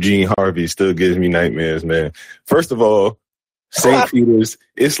name Eugene Harvey still gives me nightmares, man. First of all, St. Peter's,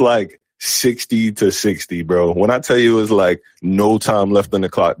 it's like 60-60, bro. When I tell you it's like no time left on the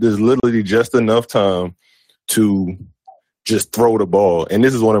clock, there's literally just enough time to just throw the ball. And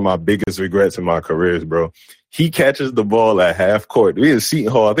this is one of my biggest regrets in my careers, bro. He catches the ball at half court. We in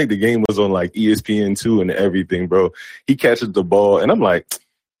Seton Hall. I think the game was on, like, ESPN2 and everything, bro. He catches the ball, and I'm like,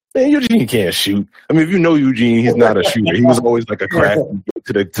 man, Eugene can't shoot. I mean, if you know Eugene, he's not a shooter. He was always like a crafty,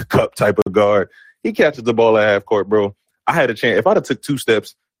 to the cup type of guard. He catches the ball at half court, bro. I had a chance. If I'd have took 2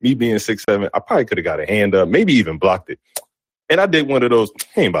 steps, me being 6'7", I probably could have got a hand up, maybe even blocked it. And I did one of those,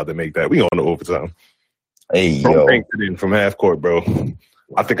 he ain't about to make that. We on the overtime. Hey, yo. Cranked it in from half court, bro.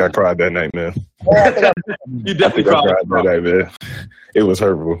 I think I cried that night, man. You definitely cried that night, man. It was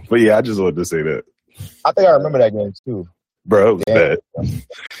hurtful. But yeah, I just wanted to say that. I think I remember that game too. Bro, it was bad.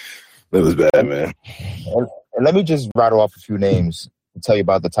 It was bad, man. And let me just rattle off a few names to tell you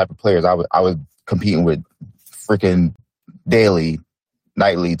about the type of players I was competing with. Freaking daily,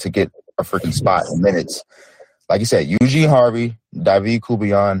 nightly to get a freaking spot in minutes. Like you said, Eugene Harvey, David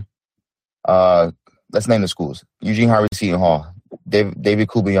Kubian. Let's name the schools: Eugene Harvey, Seton Hall, David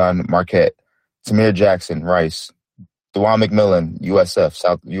Kubian, Marquette, Tamir Jackson, Rice, DeJuan McMillan,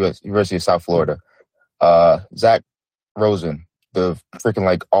 USF, University of South Florida, Zach Rosen, the freaking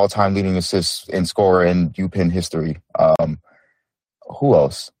like all-time leading assist and scorer in UPenn history. Who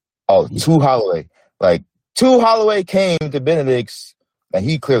else? Oh, Tu Holloway. Like, Tu Holloway came to Benedict's, and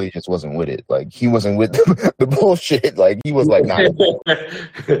he clearly just wasn't with it. Like, he wasn't with the bullshit. Like, he was like, nah.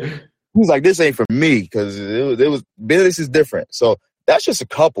 He was like, this ain't for me, because it was Benedict's is different. So that's just a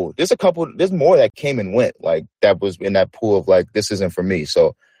couple. There's more that came and went, like, that was in that pool of, like, this isn't for me.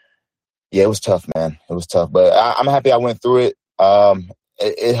 So, yeah, it was tough, man. It was tough. But I'm happy I went through it.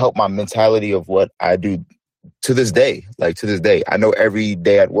 It helped my mentality of what I do to this day. Like, to this day. I know every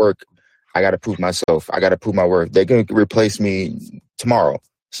day at work, I got to prove myself. I got to prove my worth. They're going to replace me tomorrow.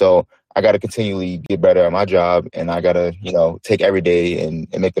 So I got to continually get better at my job, and I got to, take every day and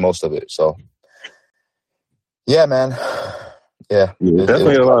make the most of it. So, yeah, man. Yeah.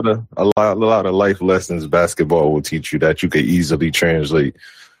 Definitely a lot of life lessons basketball will teach you that you could easily translate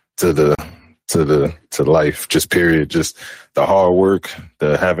to life, just period. Just the hard work,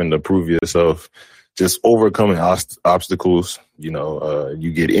 the having to prove yourself, just overcoming obstacles.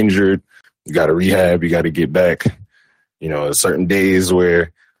 You get injured, you got to rehab, you got to get back. Certain days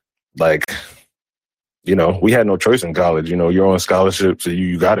where, like, we had no choice in college. You're on scholarship, so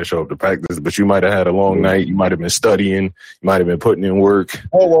you got to show up to practice. But you might have had a long night. You might have been studying. You might have been putting in work.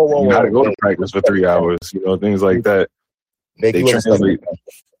 You got to go to practice for 3 hours. Things like that. They translate.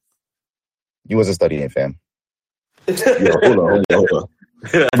 You wasn't studying, fam. Hold on.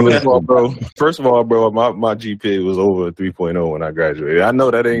 First of all, bro, my GPA was over 3.0 when I graduated. I know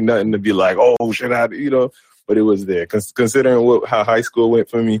that ain't nothing to be like, oh, should I, but it was there. Considering how high school went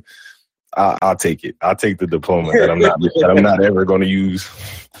for me, I'll take it. I'll take the diploma that I'm not ever going to use.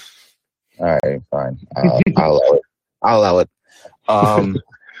 All right, fine. I'll allow it. All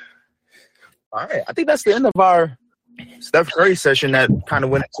right, I think that's the end of our Steph Curry session. That kind of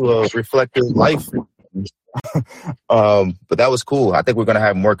went into a reflective life. But that was cool. I think we're going to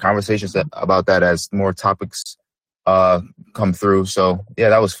have more conversations about that as more topics come through. So, yeah,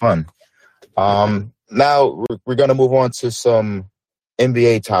 that was fun. Now we're going to move on to some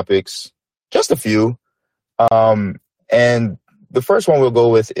NBA topics, just a few. And the first one we'll go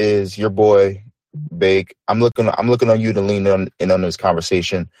with is your boy, Bake. I'm looking on you to lean in on this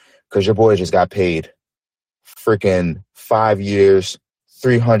conversation because your boy just got paid freaking 5 years,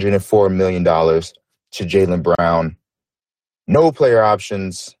 $304 million to Jaylen Brown. No player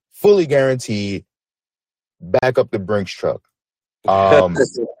options, fully guaranteed. Back up the Brinks truck. A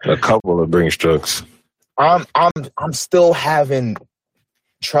couple of Brinks trucks. I'm still having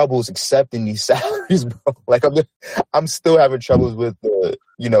troubles accepting these salaries, bro. Like I'm still having troubles with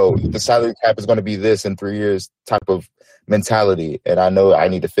the salary cap is going to be this in 3 years type of mentality, and I know I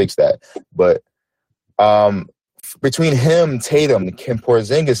need to fix that. But between him, Tatum, and Kim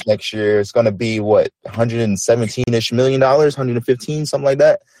Porzingis next year, it's going to be what, $117-ish million, 115, something like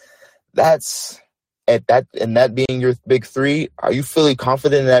that. That's that being your big three. Are you fully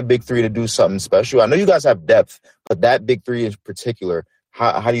confident in that big three to do something special? I know you guys have depth, but that big three in particular,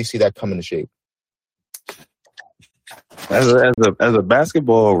 how do you see that coming to shape? As a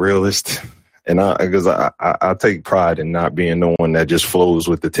basketball realist, and I take pride in not being the one that just flows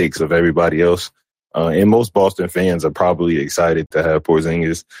with the takes of everybody else. And most Boston fans are probably excited to have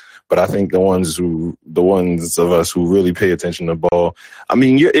Porzingis, but I think the ones of us who really pay attention to ball, I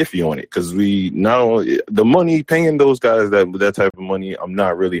mean, you're iffy on it because the money, paying those guys that type of money, I'm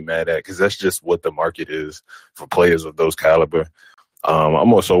not really mad at because that's just what the market is for players of those caliber.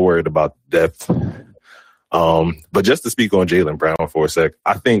 I'm also worried about depth. But just to speak on Jaylen Brown for a sec,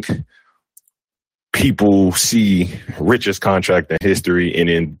 I think people see richest contract in history and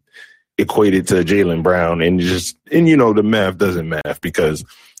then equate it to Jaylen Brown and the math doesn't math because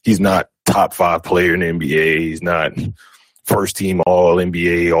he's not top 5 player in the NBA. He's not first team all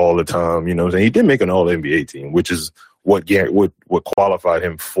NBA all the time. He did make an all NBA team, which is what qualified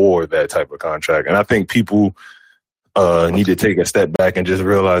him for that type of contract. And I think people need to take a step back and just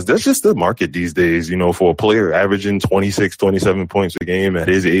realize that's just the market these days. For a player averaging 26, 27 points a game at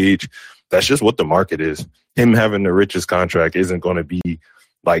his age, that's just what the market is. Him having the richest contract isn't going to be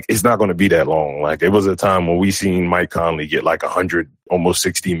it's not going to be that long. Like, it was a time when we seen Mike Conley get like 100, almost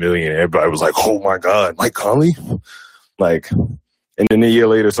 60 million. Everybody was like, oh my God, Mike Conley? And then a year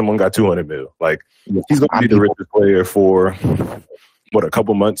later, someone got 200 mil. Like, he's going to be the richest player for a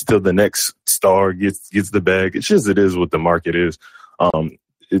couple months till the next star gets the bag. It's just, it is what the market is.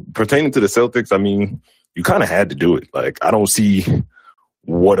 Pertaining to the Celtics, I mean, you kind of had to do it. Like, I don't see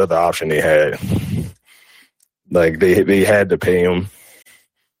what other option they had. Like, they had to pay him.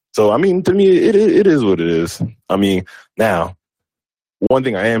 So, I mean, to me, it is what it is. I mean, now, one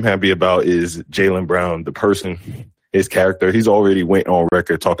thing I am happy about is Jaylen Brown, the person, his character. He's already went on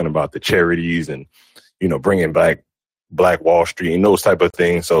record talking about the charities and, you know, bringing back Black Wall Street and those type of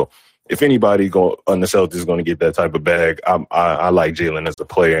things. So if anybody on the Celtics is going to get that type of bag, I like Jaylen as a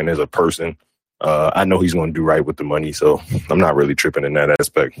player and as a person. I know he's going to do right with the money, so I'm not really tripping in that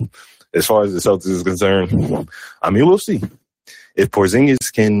aspect. As far as the Celtics is concerned, I mean, we'll see. If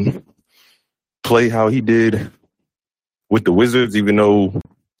Porzingis can play how he did with the Wizards, even though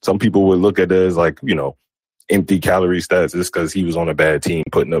some people would look at it as like, you know, empty calorie stats just because he was on a bad team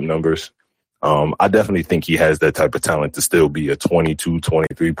putting up numbers. I definitely think he has that type of talent to still be a 22,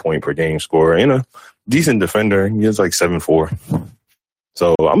 23 point per game scorer and a decent defender. He's like 7'4".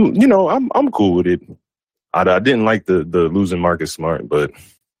 So I'm cool with it. I didn't like the losing Marcus Smart, but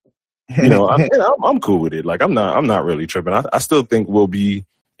you know, I'm cool with it. Like I'm not really tripping. I still think we'll be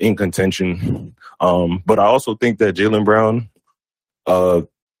in contention. But I also think that Jaylen Brown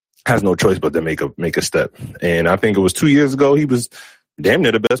has no choice but to make a step. And I think it was 2 years ago he was damn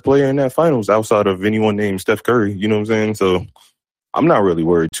near the best player in that finals outside of anyone named Steph Curry. You know what I'm saying? So I'm not really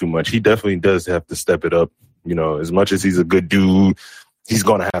worried too much. He definitely does have to step it up. You know, as much as he's a good dude, he's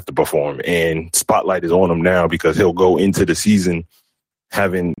going to have to perform. And spotlight is on him now because he'll go into the season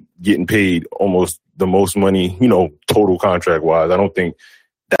getting paid almost the most money, you know, total contract wise. I don't think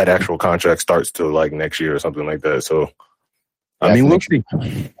that actual contract starts till like next year or something like that. So, I mean, we'll see.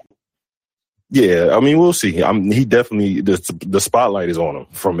 Yeah, I mean, we'll see. He definitely, the spotlight is on him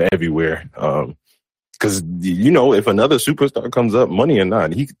from everywhere. Because, you know, if another superstar comes up, money or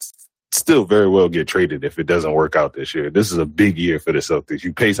not, he could still very well get traded if it doesn't work out this year. This is a big year for the Celtics.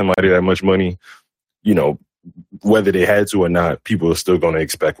 You pay somebody that much money, you know, whether they had to or not, people are still going to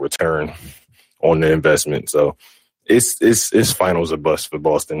expect return on the investment. So it's finals or bust for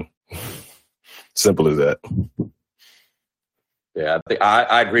Boston. Simple as that. Yeah, I think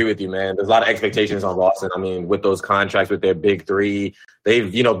I agree with you, man. There's a lot of expectations on Boston. I mean, with those contracts with their big three,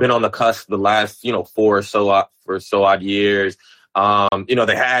 they've, you know, been on the cusp the last, you know, 4 or so odd years. You know,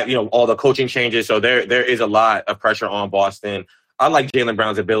 they had, you know, all the coaching changes. So there is a lot of pressure on Boston. I like Jaylen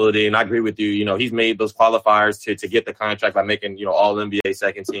Brown's ability, and I agree with you. You know, he's made those qualifiers to get the contract by making, you know, all NBA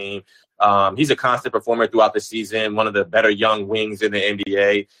second team. He's a constant performer throughout the season, one of the better young wings in the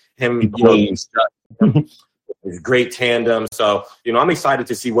NBA. Him, you know, it's great tandem. So, you know, I'm excited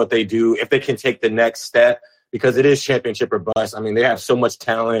to see what they do, if they can take the next step, because it is championship or bust. I mean, they have so much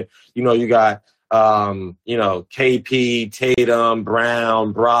talent. You know, you got, you know, KP, Tatum,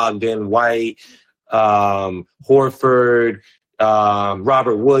 Brown, Brogdon, White, Horford,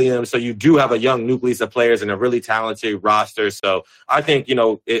 Robert Williams. So you do have a young nucleus of players and a really talented roster. So I think, you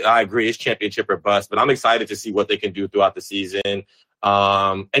know, I agree, it's championship or bust, but I'm excited to see what they can do throughout the season.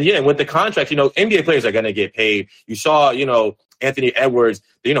 And yeah, with the contracts, you know, NBA players are going to get paid. You saw, you know, Anthony Edwards,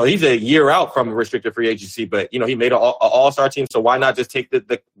 you know, he's a year out from restricted free agency, but, you know, he made an all-star team. So why not just take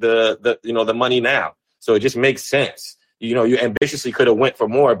the you know, the money now? So it just makes sense. You know, you ambitiously could have went for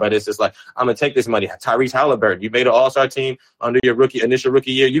more, but it's just like, I'm going to take this money. Tyrese Halliburton, you made an all-star team under your initial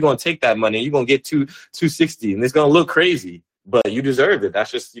rookie year. You're going to take that money. You're going to get $260, and it's going to look crazy, but you deserved it.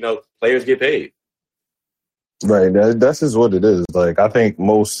 That's just, you know, players get paid. Right. That's just what it is. Like, I think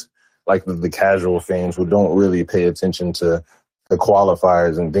most, like the casual fans who don't really pay attention to the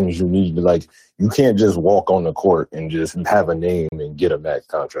qualifiers and things you need, like, you can't just walk on the court and just have a name and get a max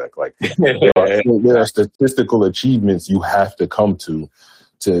contract. Like, there are statistical achievements you have to come to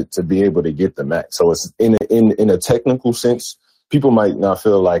be able to get the max. So it's in a technical sense, people might not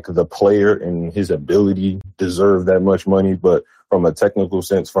feel like the player and his ability deserve that much money, but from a technical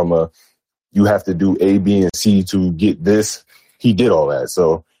sense, you have to do A, B, and C to get this, he did all that.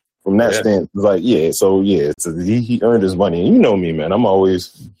 So from that stance, like, he earned his money. And you know me, man, I'm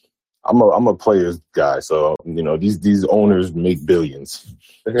a player's guy. So, you know, these owners make billions.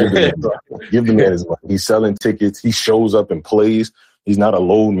 Give the man his money. He's selling tickets. He shows up and plays. He's not a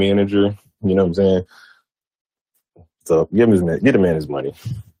load manager. You know what I'm saying? So get the man his money.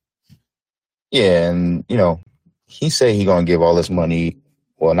 Yeah, and, you know, he say he going to give all this money.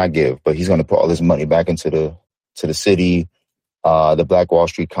 Well, not give, but he's going to put all this money back into the city, the Black Wall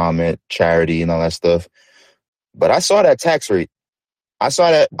Street comment, charity, and all that stuff. But I saw that tax rate. I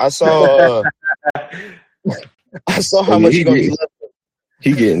saw how much he's going to be left.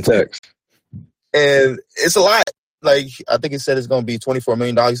 He getting taxed. And it's a lot. like I think it said it's going to be $24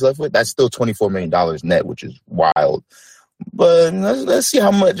 million left with. That's still $24 million net, which is wild. But let's see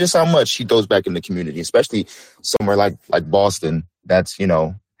how much he throws back in the community, especially somewhere like Boston. That's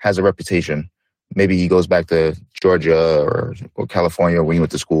has a reputation. Maybe he goes back to Georgia or California where he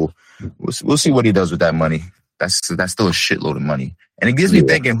went to school. We'll see what he does with that money. That's still a shitload of money, and it gets me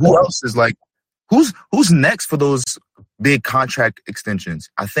thinking: who else is like, who's next for those big contract extensions?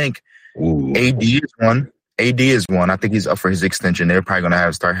 I think AD is one. I think he's up for his extension. They're probably going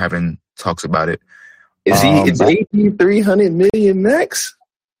to start having talks about it. Is AD $300 million max?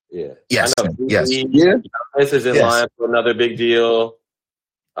 Yeah. Yes. This is in line for another big deal.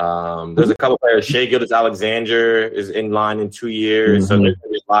 There's a couple players. Shai Gilgeous-Alexander is in line in 2 years. So there's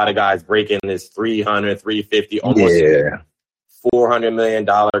a lot of guys breaking this 300, 350, almost $400 million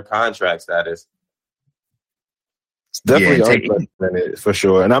contract status. It's definitely unprecedented for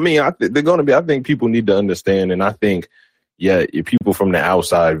sure. And I mean, I think people need to understand, and I think, if people from the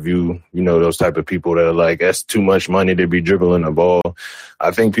outside view, those type of people that are like, that's too much money to be dribbling the ball.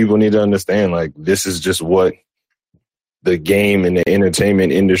 I think people need to understand, like, this is just what the game and the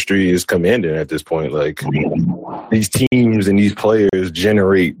entertainment industry is commanding at this point. Like, these teams and these players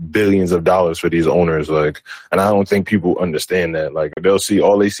generate billions of dollars for these owners. Like, and I don't think people understand that. Like,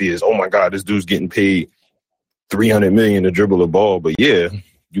 all they see is, oh my God, this dude's getting paid $300 million to dribble the ball. But you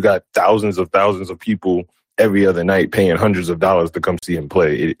got thousands of people every other night paying hundreds of dollars to come see him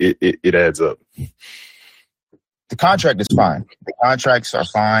play. It adds up. The contract is fine. The contracts are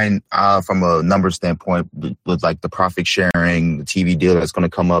fine from a number standpoint with like the profit sharing, the TV deal that's going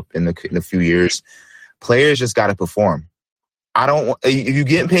to come up in a few years. Players just got to perform. If you're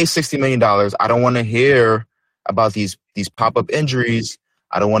getting paid $60 million, I don't want to hear about these pop-up injuries.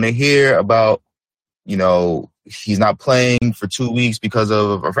 I don't want to hear about, he's not playing for 2 weeks because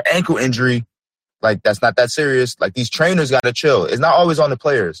of an ankle injury. Like, that's not that serious. Like, these trainers got to chill. It's not always on the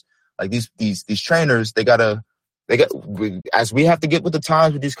players. Like, these trainers, as we have to get with the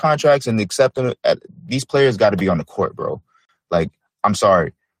times with these contracts and accept them, these players got to be on the court, bro. Like, I'm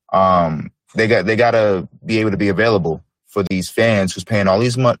sorry. They got to be able to be available for these fans who's paying all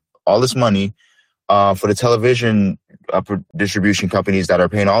this money, for the television distribution companies that are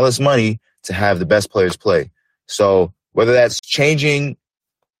paying all this money to have the best players play. So whether that's changing,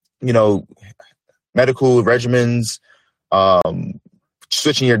 medical regimens,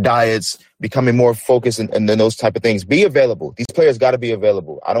 switching your diets, becoming more focused, and then those type of things. Be available. These players got to be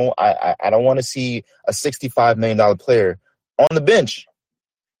available. I don't want to see a $65 million player on the bench.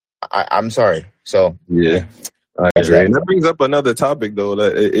 I'm sorry. So I agree. And that brings up another topic though.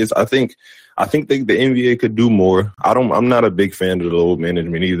 That is, I think the NBA could do more. I'm not a big fan of the load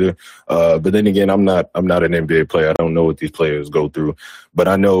management either. But then again, I'm not an NBA player. I don't know what these players go through. But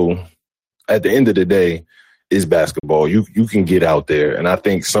I know at the end of the day, is basketball. You can get out there. And I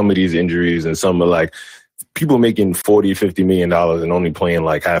think some of these injuries and some of like people making $40, $50 million and only playing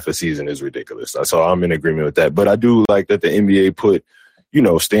like half a season is ridiculous. So I'm in agreement with that. But I do like that the NBA put,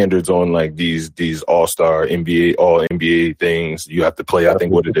 standards on like these all-star NBA, all NBA things. You have to play, I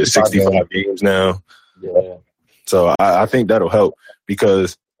think, 65 games now. Yeah. So I think that'll help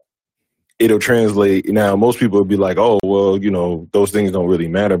because it'll translate. Now, most people will be like, oh, well, those things don't really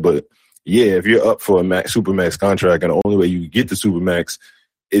matter. But yeah, if you're up for a supermax contract and the only way you get the supermax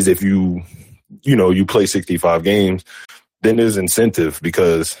is if you play 65 games, then there's incentive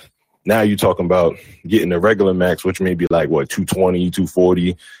because now you're talking about getting a regular max, which may be like, 220,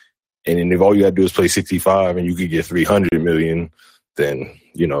 240. And then if all you got to do is play 65 and you could get 300 million, then,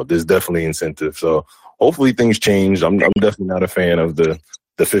 there's definitely incentive. So hopefully things change. I'm definitely not a fan of the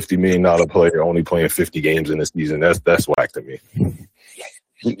 $50 million player only playing 50 games in a season. That's whack to me.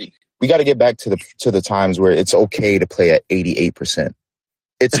 We got to get back to the times where it's okay to play at 88%.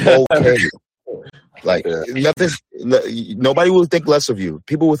 It's okay. Like nobody will think less of you.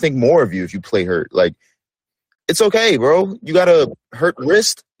 People will think more of you if you play hurt. Like, it's okay, bro. You got a hurt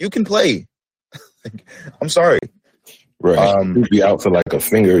wrist, you can play. I'm sorry. Right. You'd be out for like a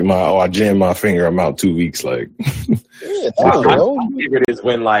finger. I jammed my finger. I'm out 2 weeks. Like, my favorite is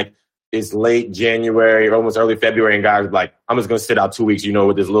when like it's late January or almost early February, and guys are like, I'm just gonna sit out 2 weeks,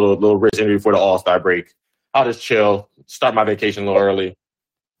 with this little wrist injury before the All-Star break. I'll just chill, start my vacation a little early.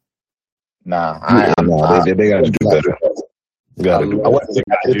 Nah, they gotta do better. Gotta do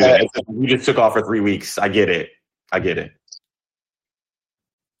better. We just took off for 3 weeks. I get it.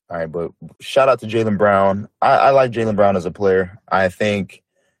 All right, but shout out to Jaylen Brown. I like Jaylen Brown as a player. I think,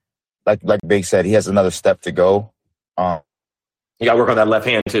 like Big said, he has another step to go. You got to work on that left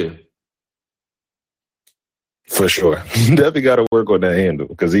hand too. For sure. Definitely got to work on that handle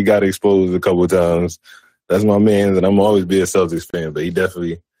because he got exposed a couple of times. That's my man, and I'm always be a Celtics fan. But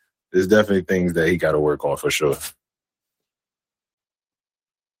there's definitely things that he got to work on for sure.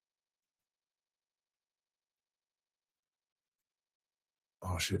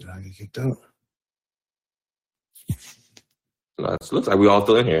 Oh shit! Did I get kicked out? No, it looks like we all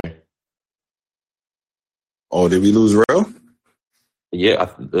still in here. Oh, did we lose Rel? Yeah,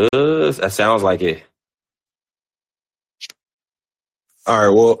 that sounds like it. All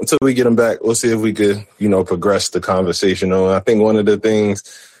right, well, until we get him back, we'll see if we could, progress the conversation on. I think one of the things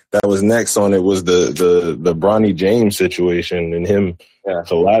that was next on it was the Bronny James situation and him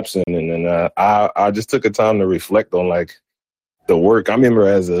collapsing. And then I just took a time to reflect on, like, the work. I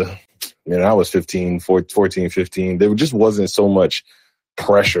remember I was 14, 15. There just wasn't so much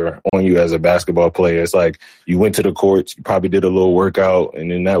pressure on you as a basketball player. It's like you went to the courts, you probably did a little workout,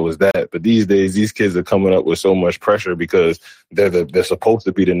 and then that was that. But these days, these kids are coming up with so much pressure because they're supposed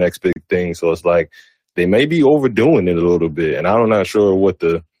to be the next big thing. So it's like they may be overdoing it a little bit. And I'm not sure what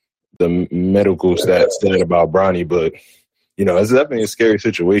the medical stats said about Bronny, but it's definitely a scary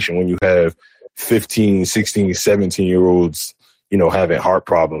situation when you have 15, 16, 17-year-olds, having heart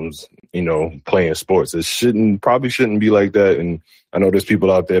problems, playing sports. It probably shouldn't be like that. And I know there's people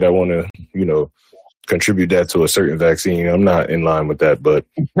out there that want to, contribute that to a certain vaccine. I'm not in line with that, but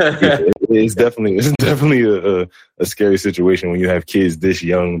it's definitely a scary situation when you have kids this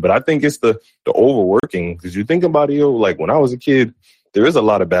young. But I think it's the overworking, because you think about it, like when I was a kid, there is a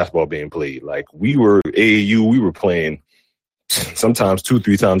lot of basketball being played. Like we were AAU, we were playing sometimes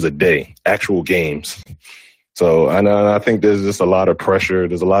 2-3 times a day, actual games. So I think there's just a lot of pressure.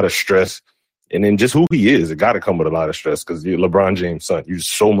 There's a lot of stress. And then just who he is, it got to come with a lot of stress because you're LeBron James' son. You're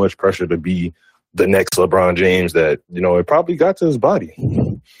so much pressure to be the next LeBron James that, it probably got to his body.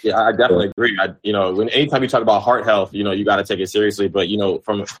 Yeah, I definitely agree. Anytime you talk about heart health, you got to take it seriously. But,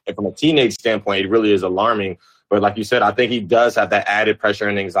 from a teenage standpoint, it really is alarming. But like you said, I think he does have that added pressure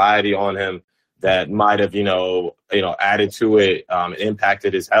and anxiety on him that might have, added to it,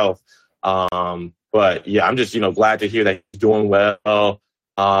 impacted his health. But yeah, I'm just, glad to hear that he's doing well.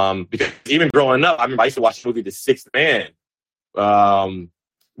 Because even growing up, I remember I used to watch the movie The Sixth Man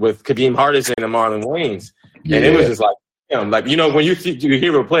with Kadeem Hardison and Marlon Wayans. Yeah. And it was just like, when you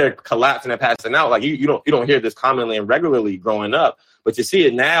hear a player collapsing and passing out, like you don't hear this commonly and regularly growing up. But to see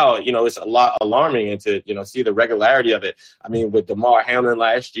it now, it's a lot alarming, and to, see the regularity of it. I mean, with DeMar Hamlin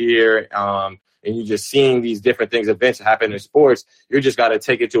last year, and you just seeing these different things, events happen in sports, you just got to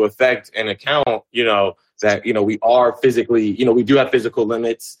take it to effect and account, that, we are physically, we do have physical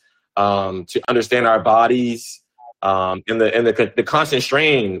limits to understand our bodies and the constant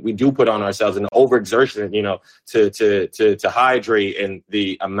strain we do put on ourselves and the overexertion, to hydrate and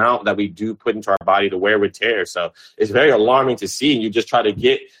the amount that we do put into our body to wear with tear. So it's very alarming to see. And you just try to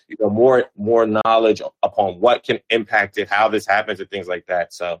get, more knowledge upon what can impact it, how this happens and things like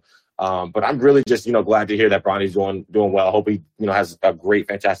that. So, but I'm really just, glad to hear that Bronny's doing well. I hope he, has a great,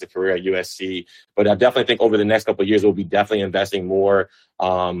 fantastic career at USC. But I definitely think over the next couple of years, we'll be definitely investing more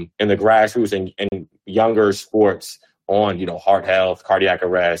in the grassroots and younger sports on, heart health, cardiac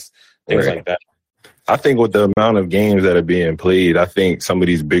arrest, things like that. I think with the amount of games that are being played, I think some of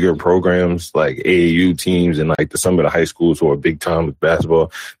these bigger programs like AAU teams and like some of the high schools who are big time with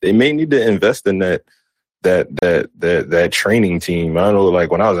basketball, they may need to invest in that training team. I know,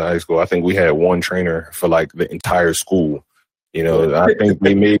 like when I was in high school, I think we had one trainer for like the entire school. I think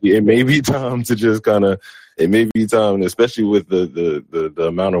it may be time to just especially with the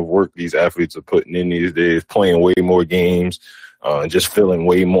amount of work these athletes are putting in these days, playing way more games, just feeling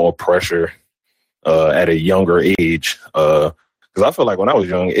way more pressure at a younger age. Because I feel like when I was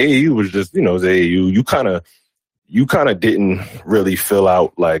young, AAU was just, it was AAU. You kind of didn't really fill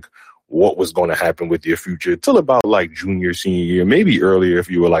out like what was going to happen with your future till about like junior, senior year, maybe earlier if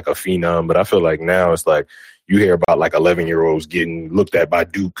you were like a phenom. But I feel like now it's like you hear about like 11-year-olds getting looked at by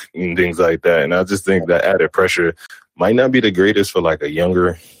Duke and things like that. And I just think that added pressure might not be the greatest for the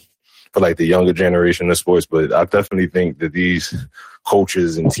younger generation of sports. But I definitely think that these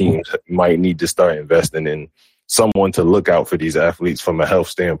coaches and teams might need to start investing in someone to look out for these athletes from a health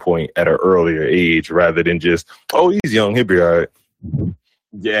standpoint at an earlier age rather than just, oh, he's young, he'll be all right.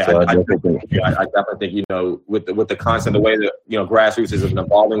 Yeah, so I definitely think, with the constant, the way that, grassroots is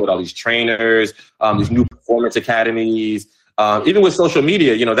evolving with all these trainers, these new performance academies, even with social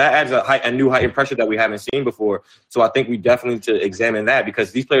media, that adds a new heightened pressure that we haven't seen before. So I think we definitely need to examine that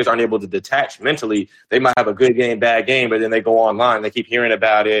because these players aren't able to detach mentally. They might have a good game, bad game, but then they go online, they keep hearing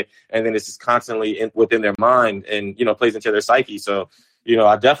about it, and then it's just constantly within their mind and, plays into their psyche. So,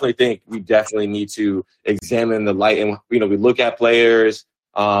 I definitely think we definitely need to examine the light and, we look at players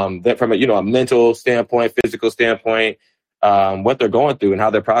that from a mental standpoint, physical standpoint, what they're going through and how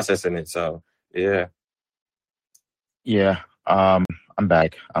they're processing it. So yeah. Yeah. I'm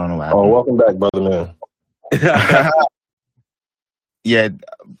back. I don't know what happened. Oh, welcome back, brother man. Yeah,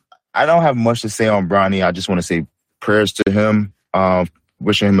 I don't have much to say on Bronny. I just want to say prayers to him.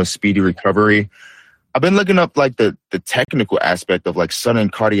 Wishing him a speedy recovery. I've been looking up like the technical aspect of like sudden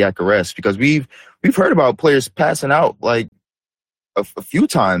cardiac arrest because we've heard about players passing out like a few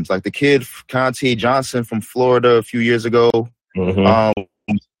times, like the kid Conte Johnson from Florida a few years ago. Mm-hmm.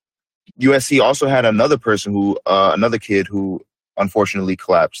 USC also had another kid who unfortunately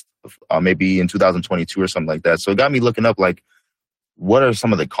collapsed, maybe in 2022 or something like that. So it got me looking up like what are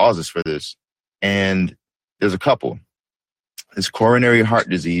some of the causes for this, and there's a couple. It's coronary heart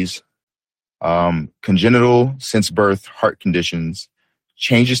disease, congenital since birth heart conditions,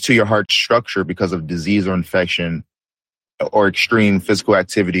 changes to your heart structure because of disease or infection, or extreme physical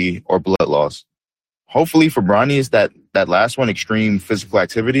activity or blood loss. Hopefully for Bronny is that last one, extreme physical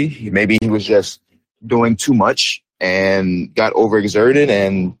activity. Maybe he was just doing too much and got overexerted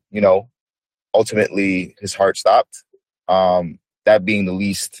and, ultimately his heart stopped. That being the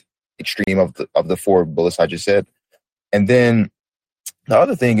least extreme of the four bullets I just said. And then the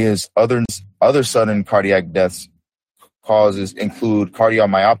other thing is other sudden cardiac deaths causes include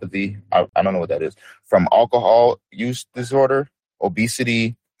cardiomyopathy. I don't know what that is. From alcohol use disorder,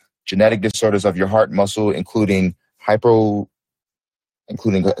 obesity, genetic disorders of your heart muscle, including a couple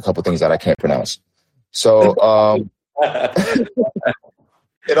things that I can't pronounce. So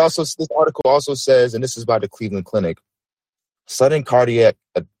this article also says, and this is by the Cleveland Clinic, sudden cardiac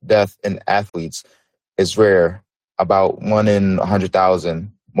death in athletes is rare, about 1 in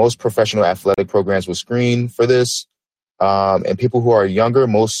 100,000. Most professional athletic programs will screen for this. And people who are younger,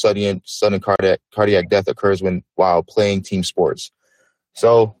 most sudden cardiac death occurs while playing team sports.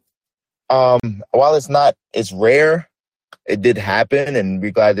 So while it's rare, it did happen, and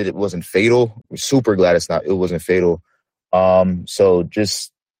we're glad that it wasn't fatal. We're super glad it wasn't fatal. So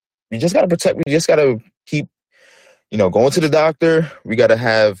we just gotta protect. We just gotta keep, going to the doctor. We gotta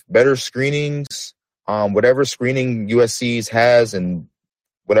have better screenings. Whatever screening USC's has and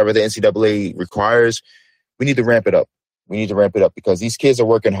whatever the NCAA requires, we need to ramp it up. We need to ramp it up because these kids are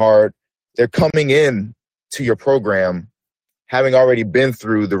working hard. They're coming in to your program having already been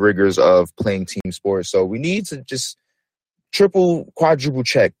through the rigors of playing team sports. So we need to just quadruple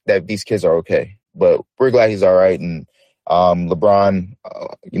check that these kids are okay. But we're glad he's all right. And LeBron,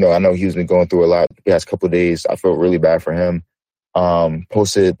 I know he's been going through a lot the past couple of days. I felt really bad for him.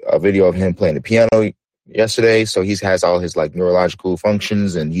 Posted a video of him playing the piano yesterday. So he has all his like neurological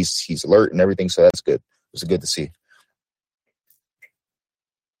functions and he's alert and everything. So that's good. It was good to see.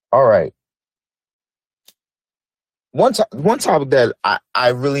 All right. One topic that I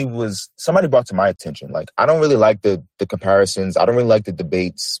really somebody brought to my attention. Like, I don't really like the comparisons. I don't really like the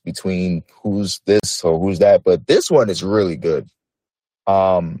debates between who's this or who's that. But this one is really good.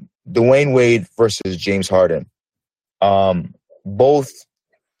 Dwyane Wade versus James Harden. Both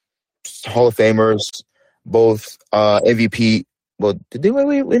Hall of Famers, both MVP. Well, did they win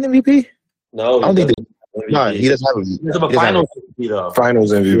MVP? No, I don't think they. No, he doesn't have a. He's a finals MVP though.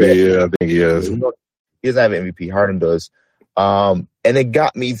 Finals MVP, yeah, I think he has. He doesn't have an MVP. Harden does. And it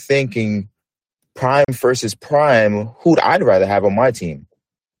got me thinking, prime versus prime, who'd I'd rather have on my team?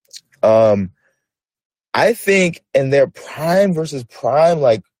 I think in their prime versus prime,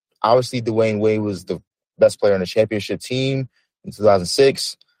 like, obviously Dwyane Wade was the best player on the championship team in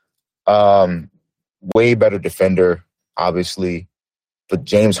 2006. Way better defender, obviously. But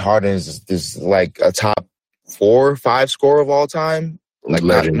James Harden is like a top 4 or 5 scorer of all time. Like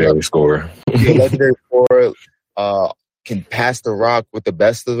legendary scorer. Legendary scorer. Can pass the rock with the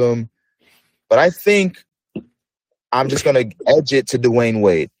best of them. But I think I'm just going to edge it to Dwyane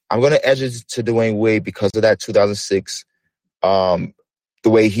Wade. I'm going to edge it to Dwyane Wade because of that 2006, the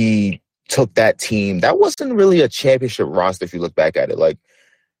way he took that team. That wasn't really a championship roster if you look back at it. Like,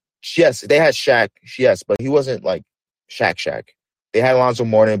 yes, they had Shaq, yes, but he wasn't like Shaq. They had Alonzo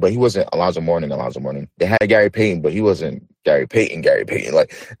Mourning, but he wasn't Alonzo Mourning. They had Gary Payton, but he wasn't Gary Payton.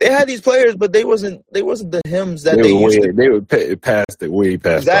 Like, they had these players, but they wasn't the hymns that they used to. They were past it, way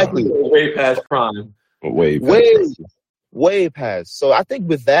past. Exactly. Prime. Way past prime. Way past. So I think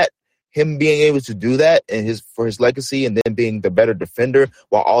with that, him being able to do that and for his legacy, and then being the better defender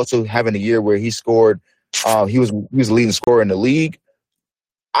while also having a year where he scored, he was the leading scorer in the league.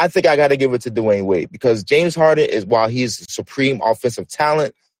 I think I got to give it to Dwyane Wade because James Harden while he's supreme offensive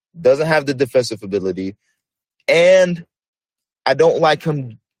talent, doesn't have the defensive ability, and I don't like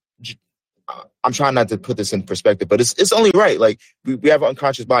him I'm trying not to put this in perspective, but it's only right. Like we have an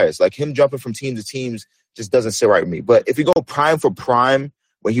unconscious bias. Like him jumping from team to teams just doesn't sit right with me. But if you go prime for prime,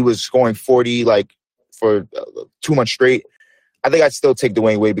 when he was scoring 40 like for 2 months straight, I think I'd still take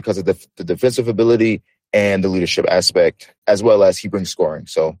Dwyane Wade because of the defensive ability and the leadership aspect, as well as he brings scoring.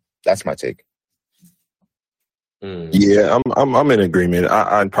 So that's my take. Yeah, I'm in agreement.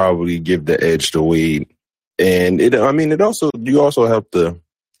 I'd probably give the edge to Wade, and you also have to.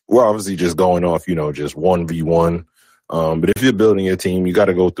 We're obviously just going off, just 1v1. But if you're building your team, you got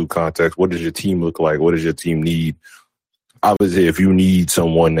to go through context. What does your team look like? What does your team need? Obviously, if you need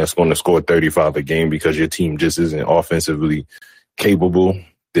someone that's going to score 35 a game because your team just isn't offensively capable,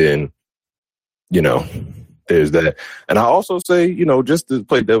 then, there's that. And I also say, just to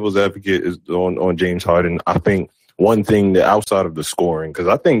play devil's advocate is on James Harden, I think one thing that outside of the scoring, because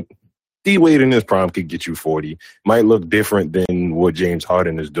I think D Wade in his prime could get you 40. Might look different than what James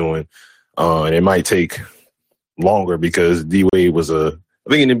Harden is doing. And it might take longer because D Wade was I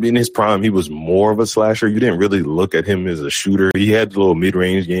think in his prime, he was more of a slasher. You didn't really look at him as a shooter. He had a little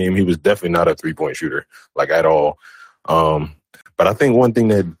mid-range game. He was definitely not a three-point shooter, like at all. But I think one thing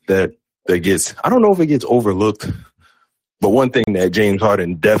that gets, I don't know if it gets overlooked, but one thing that James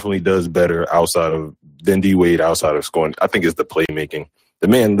Harden definitely does better than D Wade outside of scoring, I think is the playmaking. The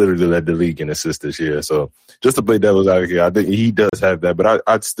man literally led the league in assists this year. So just to play devil's advocate, I think he does have that. But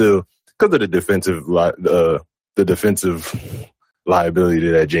I'd still, because of the defensive liability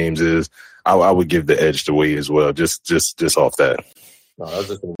that James is, I would give the edge to Wade as well, just off that. No,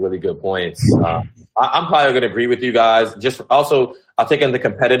 those are some really good points. I'm probably going to agree with you guys. Just also, I think in the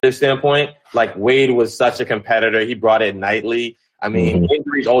competitive standpoint, like Wade was such a competitor. He brought it nightly. I mean,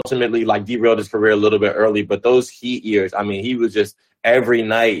 injuries ultimately like derailed his career a little bit early, but those Heat years, I mean, he was just every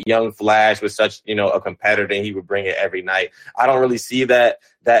night. Young Flash was such, a competitor, and he would bring it every night. I don't really see that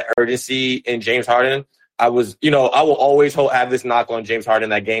urgency in James Harden. I will always have this knock on James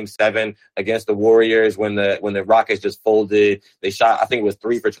Harden that Game 7 against the Warriors when the Rockets just folded. They shot, I think it was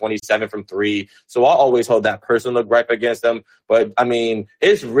 3 for 27 from 3. So I'll always hold that personal gripe against them. But, I mean,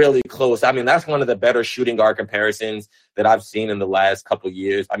 it's really close. I mean, that's one of the better shooting guard comparisons that I've seen in the last couple of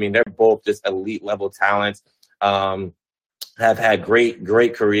years. I mean, they're both just elite level talents. Have had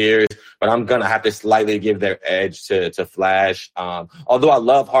great careers, but I'm going to have to slightly give their edge to Flash. Although I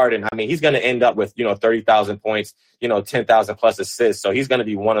love Harden, I mean, he's going to end up with, 30,000 points, 10,000 plus assists. So he's going to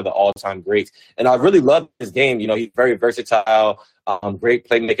be one of the all-time greats. And I really love his game. He's very versatile, great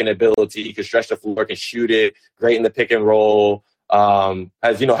playmaking ability. He can stretch the floor, can shoot it, great in the pick and roll.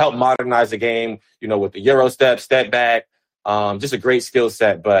 Has, helped modernize the game, with the Euro step back. Just a great skill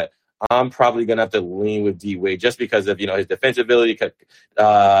set, but I'm probably going to have to lean with D Wade just because of, his defensive ability,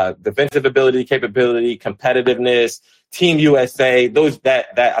 capability, competitiveness, Team USA,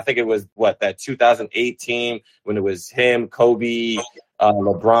 that I think it was that 2008 team when it was him, Kobe,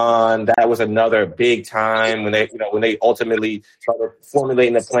 LeBron. That was another big time when they ultimately started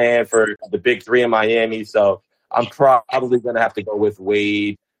formulating the plan for the big three in Miami. So I'm probably going to have to go with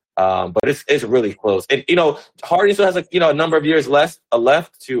Wade. But it's really close. And, Harden still has a number of years left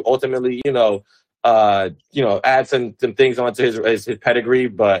to ultimately, add some things onto his pedigree.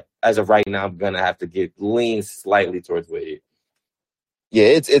 But as of right now, I'm going to have to lean slightly towards Wade. Yeah,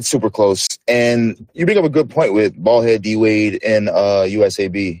 it's super close. And you bring up a good point with ballhead D Wade and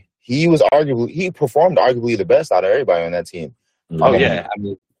USAB. He performed arguably the best out of everybody on that team. Oh, yeah. I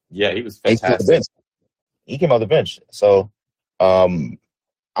mean, yeah, he was fantastic. He came off the bench. So,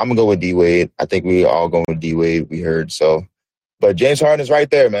 I'm going to go with D Wade. I think we all going with D Wade, we heard. So, but James Harden is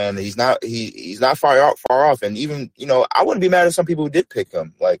right there, man. He's not far off. And even, I wouldn't be mad if some people did pick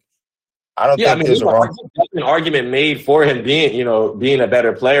him. Like, I don't think there's an argument made for him being a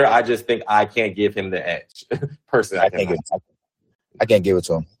better player. I just think I can't give him the edge. Personally, I can't give it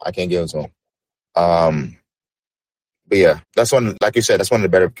to him. But yeah, that's like you said, that's one of the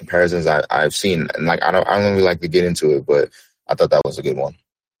better comparisons I've seen. And like, I don't really like to get into it, but I thought that was a good one.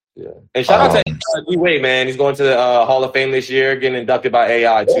 Yeah, and shout out to D Wade, man. He's going to the Hall of Fame this year, getting inducted by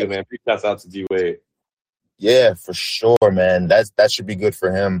AI too, man. Big shouts out to D Wade. Yeah, for sure, man. That should be good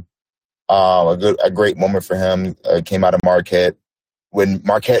for him. A great moment for him. Came out of Marquette when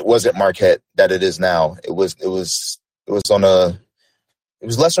Marquette wasn't Marquette that it is now. It was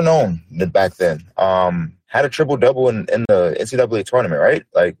lesser known than back then. Had a triple-double in the NCAA tournament, right?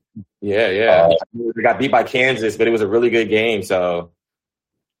 Like, yeah. We got beat by Kansas, but it was a really good game. So,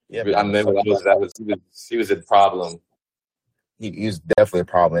 yeah, I remember he was a problem. He was definitely a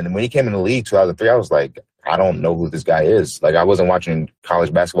problem. And when he came in the league 2003, I was like, I don't know who this guy is. Like, I wasn't watching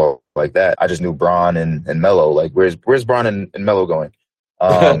college basketball like that. I just knew Bron and Melo. Like, where's Bron and Melo going?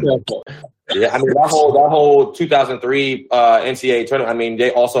 Yeah, I mean that whole 2003 NCAA tournament. I mean,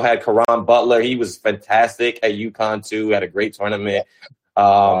 they also had Karan Butler. He was fantastic at UConn too. Had a great tournament.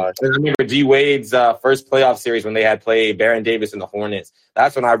 I remember D Wade's first playoff series when they had played Baron Davis and the Hornets.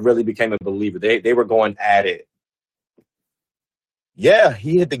 That's when I really became a believer. They were going at it. Yeah,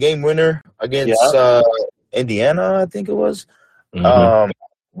 he hit the game winner against Indiana, I think it was. Mm-hmm.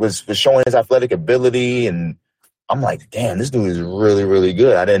 Was showing his athletic ability, and I'm like, damn, this dude is really, really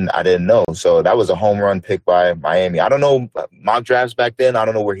good. I didn't know. So that was a home run pick by Miami. I don't know mock drafts back then. I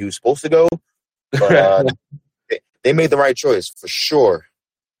don't know where he was supposed to go, but they made the right choice for sure.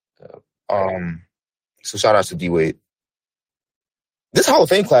 So shout out to D Wade. This Hall of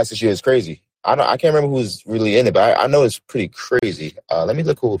Fame class this year is crazy. I can't remember who's really in it, but I know it's pretty crazy. Let me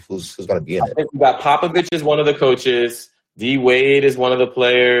look who's going to be in it. I think we got Popovich is one of the coaches. D Wade is one of the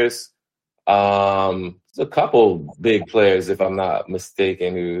players. There's a couple big players, if I'm not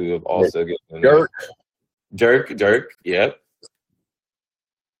mistaken, who have also gotten Dirk. Yep.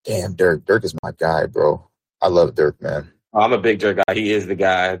 Damn, Dirk is my guy, bro. I love Dirk, man. I'm a big Dirk guy. He is the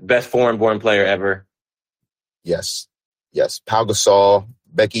guy. Best foreign-born player ever. Yes. Pau Gasol,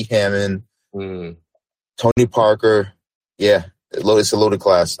 Becky Hammond, Tony Parker. Yeah, it's a loaded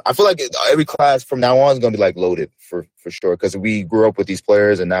class. I feel like every class from now on is going to be like loaded for sure because we grew up with these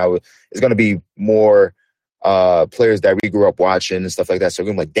players, and now it's going to be more players that we grew up watching and stuff like that. So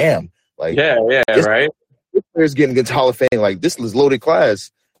we're like, damn, like right. This players getting into Hall of Fame. Like this is loaded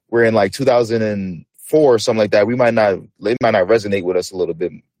class. We're in like 2004 or something like that. They might not resonate with us a little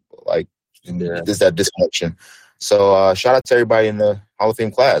bit. Like there's that disconnection. So shout out to everybody in the Hall of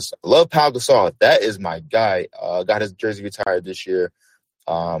Fame class. I love Pau Gasol. That is my guy. Got his jersey retired this year.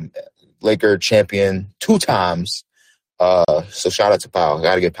 Laker champion 2 times. So shout out to Pau. I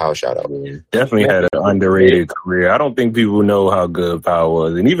got to give Pau a shout out. Definitely had an underrated career. I don't think people know how good Pau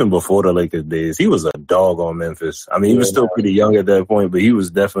was. And even before the Lakers days, he was a dog on Memphis. I mean, he was still pretty young at that point, but he was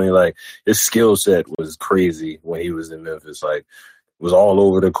definitely like, his skill set was crazy when he was in Memphis. Like, was all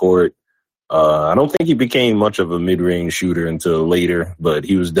over the court. I don't think he became much of a mid-range shooter until later, but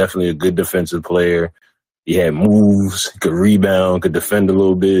he was definitely a good defensive player. He had moves, could rebound, could defend a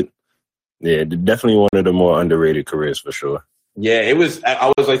little bit. Yeah, definitely one of the more underrated careers for sure. Yeah, it was.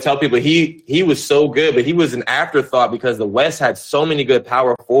 I was like, tell people he was so good, but he was an afterthought because the West had so many good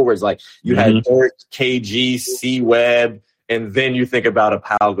power forwards. Like you had Dirk, KG, C-Webb, and then you think about a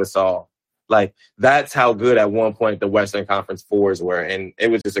Pau Gasol. Like that's how good at one point the Western Conference fours were, and it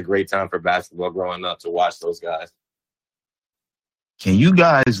was just a great time for basketball growing up to watch those guys. Can you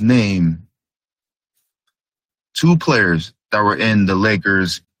guys name 2 players that were in the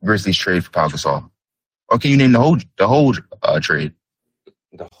Lakers Grizzlies trade for Pau Gasol? Or can you name the whole trade?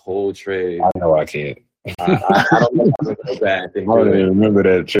 The whole trade. I know I can't. I don't know how to go back. I don't even remember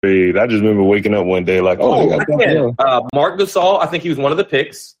that trade. I just remember waking up one day like, Marc Gasol. I think he was one of the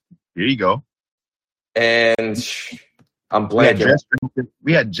picks. Here you go. And I'm blanking.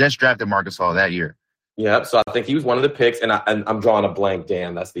 We had just drafted Marc Gasol that year. Yeah, so I think he was one of the picks, and I'm drawing a blank.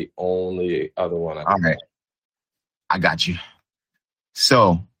 Damn, that's the only other one. All right. I got you.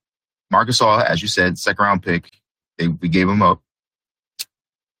 So, Marc Gasol, as you said, second-round pick. We gave him up.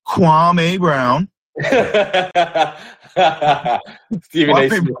 Kwame Brown. Stephen A.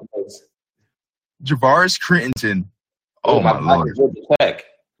 Smith. Javaris Crittenton. Oh, my Lord.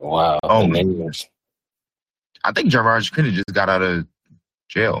 Wow. Oh, man. I think Javaris Crittenton just got out of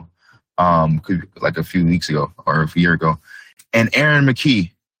jail like a few weeks ago or a year ago. And Aaron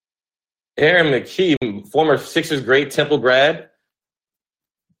McKee. Aaron McKee, former Sixers great, Temple grad.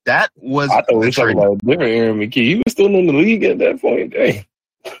 That was. I thought we were talking about different Aaron McKee. He was still in the league at that point. Dang.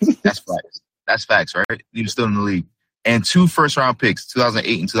 That's facts. That's facts, right? He was still in the league. And 2 first-round picks,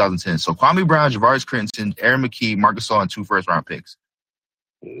 2008 and 2010. So Kwame Brown, Javaris Crittenton, Aaron McKee, Marc Gasol, and 2 first-round picks.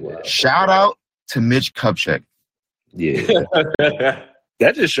 Wow. Shout out to Mitch Kupchak. Yeah.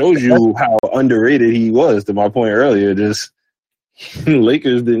 That just shows you how underrated he was, to my point earlier. Just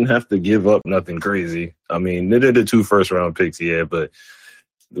Lakers didn't have to give up nothing crazy. I mean, they did the 2 first-round picks, yeah, but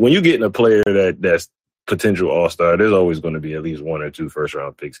when you get in a player that's potential all-star, there's always going to be at least 1 or 2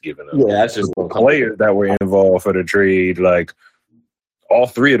 first-round picks given up. Yeah, that's just players that were involved for the trade. Like, all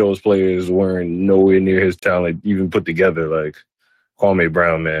 3 of those players weren't nowhere near his talent, even put together. Like, Kwame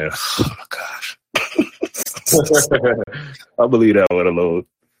Brown, man. Oh, my gosh. I believe that one alone.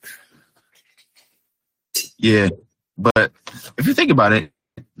 Yeah, but if you think about it,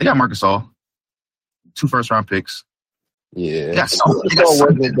 they got Marc Gasol, 2 first-round picks. Yeah, that's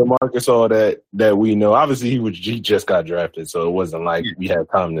wasn't the Marc Gasol that we know. Obviously, he just got drafted, so it wasn't like we had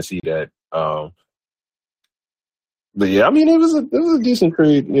time to see that. But yeah, I mean, it was a decent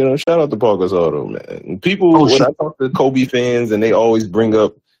trade. You know, shout out to Paul Gasol though, man. People, when I talk to Kobe fans, and they always bring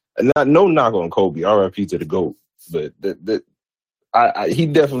up, no knock on Kobe, R.I.P. to the GOAT, but he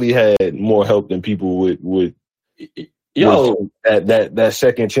definitely had more help than people would. That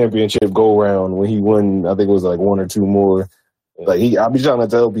second championship go round when he won, I think it was like one or two more. Like I be trying to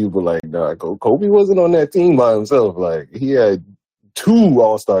tell people like, nah, Kobe wasn't on that team by himself. Like he had 2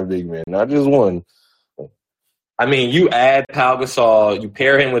 All-Star big men, not just one. I mean, you add Pau Gasol, you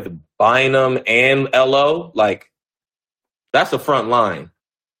pair him with Bynum and LO, like that's a front line.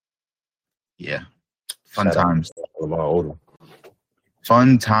 Yeah, fun times.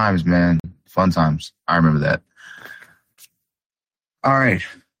 Fun times, man. Fun times. I remember that. All right.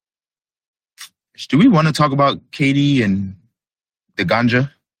 Do we want to talk about KD and the ganja?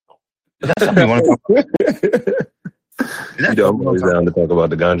 Is that something you want to talk about? I'm always down to talk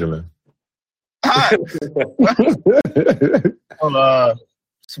about the ganja, man. Well,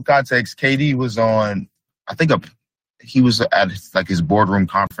 some context. KD was on, I think he was at like his boardroom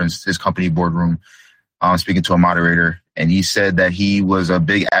conference, his company boardroom, speaking to a moderator, and he said that he was a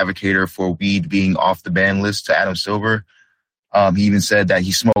big advocate for weed being off the ban list to Adam Silver. He even said that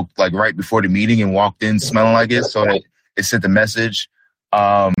he smoked like right before the meeting and walked in smelling like it, so it sent the message.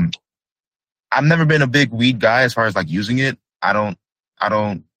 I've never been a big weed guy as far as like using it. I don't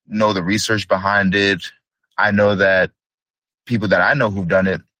know the research behind it. I know that people that I know who've done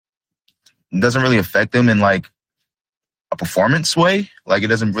it doesn't really affect them in like a performance way. Like it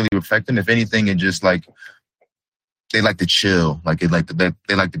doesn't really affect them. If anything, it just like they like to chill. Like they like to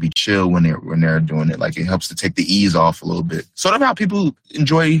be chill when they're doing it. Like it helps to take the ease off a little bit. Sort of how people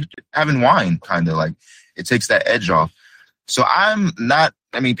enjoy having wine, kind of like it takes that edge off. So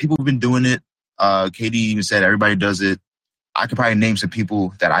people have been doing it. KD even said everybody does it. I could probably name some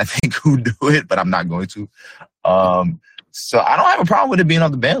people that I think who do it, but I'm not going to. So I don't have a problem with it being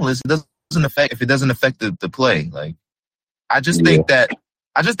on the ban list. It doesn't affect the play. Like I just think that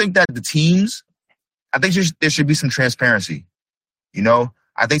the teams, I think there should be some transparency. You know,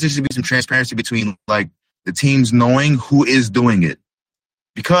 I think there should be some transparency between like the teams knowing who is doing it,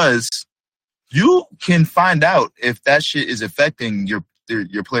 because you can find out if that shit is affecting your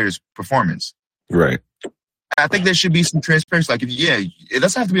players' performance. Right. I think there should be some transparency. Like, it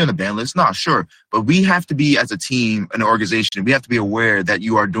doesn't have to be on the ban list. No, sure. But we have to be, as a team, an organization, we have to be aware that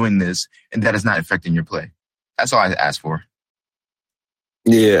you are doing this and that is not affecting your play. That's all I ask for.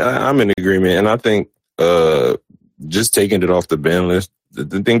 Yeah, I'm in agreement. And I think just taking it off the ban list, I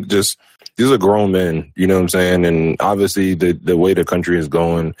think just these are grown men, you know what I'm saying? And obviously the way the country is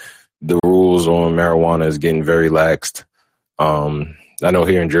going, the rules on marijuana is getting very laxed. I know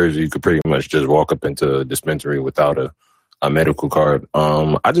here in Jersey, you could pretty much just walk up into a dispensary without a medical card.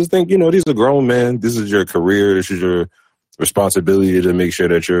 I just think, these are grown men. This is your career. This is your responsibility to make sure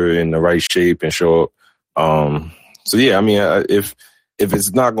that you're in the right shape and show up. So, yeah, I mean, if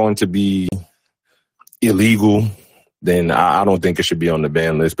it's not going to be illegal, then I don't think it should be on the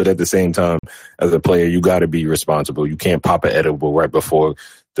ban list. But at the same time, as a player, you got to be responsible. You can't pop an edible right before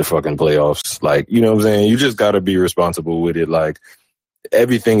the fucking playoffs. Like, you know what I'm saying? You just got to be responsible with it. Like,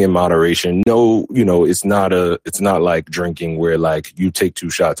 everything in moderation. No, it's not like drinking where like you take 2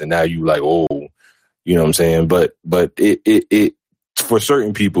 shots and now you like, oh, you know what I'm saying? But it for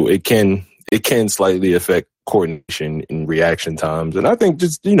certain people, it can slightly affect coordination and reaction times. And I think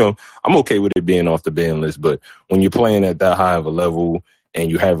just, I'm okay with it being off the ban list, but when you're playing at that high of a level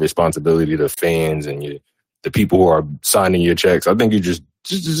and you have responsibility to fans and the people who are signing your checks, I think you just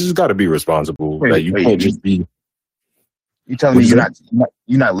got to be responsible. Like you can't just be. You telling me you're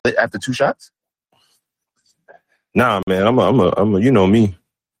not lit after 2 shots? Nah, man, I'm a you know me.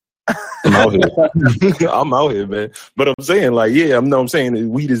 I'm out here. I'm out here, man. But I'm saying, like, yeah, I'm saying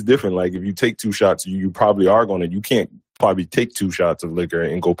weed is different. Like, if you take 2 shots, you probably are you can't probably take 2 shots of liquor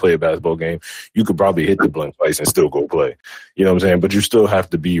and go play a basketball game. You could probably hit the blunt twice and still go play. You know what I'm saying? But you still have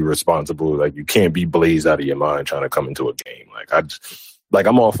to be responsible. Like, you can't be blazed out of your mind trying to come into a game. Like,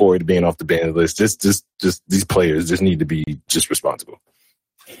 I'm all for it being off the ban list. Just these players just need to be just responsible.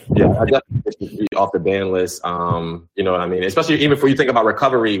 Yeah, I definitely think be off the ban list. You know what I mean? Especially even before you think about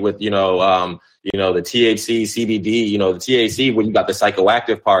recovery with, the THC, CBD, the THC where you got the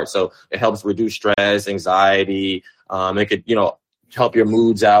psychoactive part. So it helps reduce stress, anxiety. It could, help your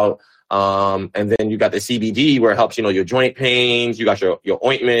moods out. And then you got the CBD where it helps, your joint pains. You got your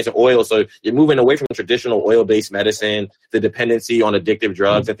ointments and oils. So you're moving away from traditional oil-based medicine, the dependency on addictive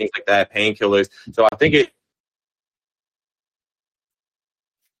drugs and things like that, painkillers. So I think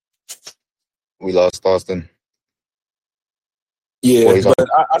we lost Austin. Yeah, but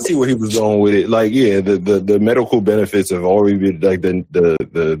I see where he was going with it. Like, yeah, the medical benefits have already been, like,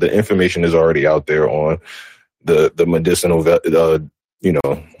 the information is already out there on the medicinal,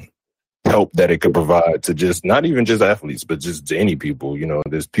 help that it could provide to just, not even just athletes, but just to any people.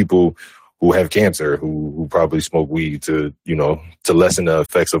 There's people who have cancer who probably smoke weed to lessen the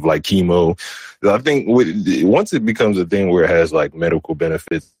effects of, like, chemo. I think once it becomes a thing where it has, like, medical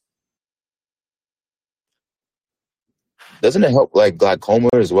benefits, doesn't it help, like, glaucoma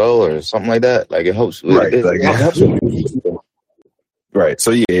as well or something like that? Like, it helps. Right. It helps with right.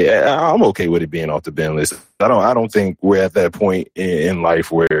 So yeah, I'm okay with it being off the ban list. I don't think we're at that point in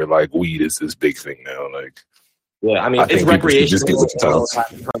life where, like, weed is this big thing now. Like, yeah, I mean, it's recreational. Just get with the times.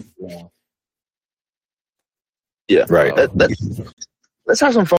 Yeah, right. Let's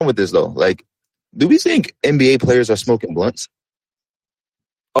have some fun with this though. Like, do we think NBA players are smoking blunts?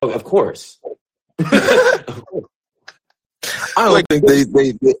 Oh, of course. I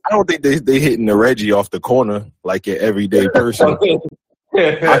don't think they hitting the Reggie off the corner like an everyday person.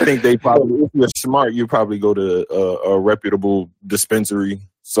 I think they probably, if you're smart, you probably go to a reputable dispensary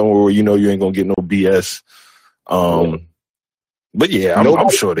somewhere where you ain't gonna get no BS. But yeah, I'm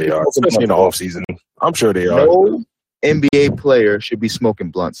sure they are, especially in the off season. I'm sure they are. No NBA player should be smoking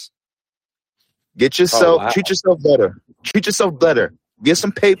blunts. Treat yourself better. Treat yourself better. Get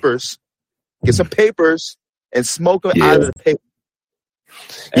some papers. And smoke them out of the paper.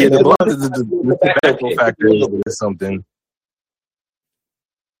 Yeah, the blunt is the tobacco factor is something.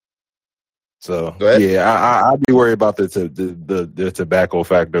 So yeah, I'd be worried about the tobacco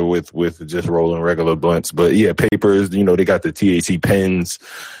factor with just rolling regular blunts. But yeah, papers, they got the THC pens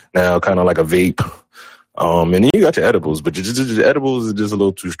now, kind of like a vape. And then you got your edibles, but just edibles is just a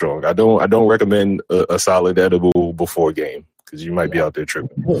little too strong. I don't recommend a solid edible before game, because you might be out there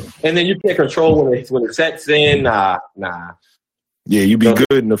tripping. And then you can't control when it sets in. Nah. Yeah, you be good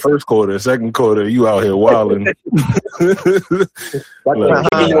in the first quarter. Second quarter, you out here wilding.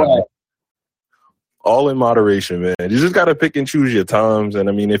 All in moderation, man. You just got to pick and choose your times. And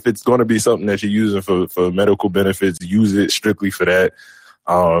I mean, if it's going to be something that you're using for medical benefits, use it strictly for that.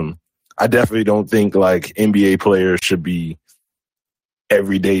 I definitely don't think, like, NBA players should be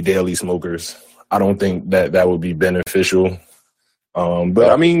everyday daily smokers. I don't think that would be beneficial. But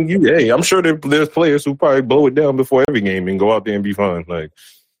I mean, I'm sure there's players who probably blow it down before every game and go out there and be fine. Like,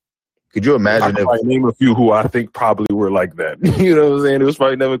 could you imagine I name a few who I think probably were like that? You know what I'm saying? It was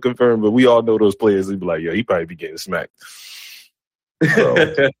probably never confirmed, but we all know those players. They'd be like, he probably be getting smacked.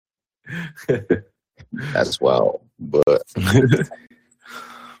 So, that's wild. But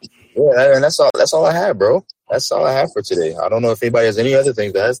yeah, and that's all I have, bro. That's all I have for today. I don't know if anybody has any other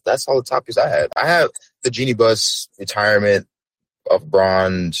things. That's all the topics I had. I have the Genie Bus retirement of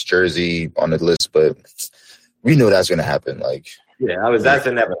Bron's jersey on the list, but we know that's going to happen. Like, that's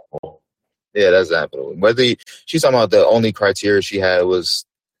inevitable. Yeah, that's inevitable. She's talking about the only criteria she had was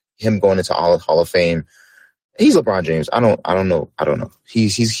him going into Hall of Fame. He's LeBron James. I don't know. He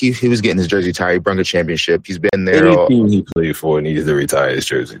was getting his jersey tired. He brought a championship. He's been there. Any team he played for needs to retire his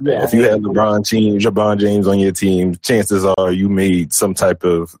jersey. Yeah. If you had LeBron James on your team, chances are you made some type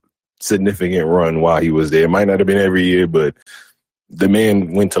of significant run while he was there. It might not have been every year, but the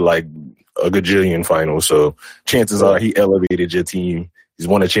man went to like a gajillion finals. So chances are he elevated your team. He's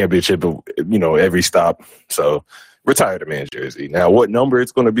won a championship, every stop. So retire the man's jersey. Now, what number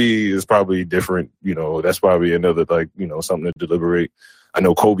it's going to be is probably different. That's probably another, something to deliberate. I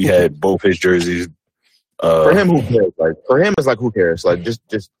know Kobe had both his jerseys. For him, who cares? Like, for him, it's like, who cares? Like, just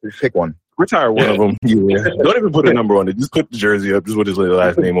pick one. Retire one of them. Yeah. Don't even put a number on it. Just put the jersey up. Just put his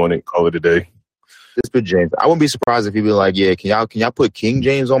last name on it. Call it a day. Just put James. I wouldn't be surprised if he'd be like, yeah, can y'all put King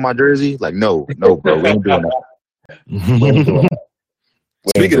James on my jersey? Like, no, bro. We ain't doing that.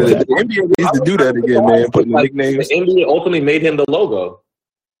 Speaking of that, the NBA needs to do that again, man. Putting nicknames. The NBA ultimately made him the logo.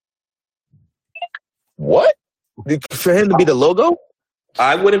 What? For him to be the logo?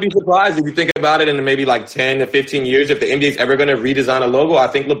 I wouldn't be surprised if you think about it in maybe like 10 to 15 years. If the NBA is ever going to redesign a logo, I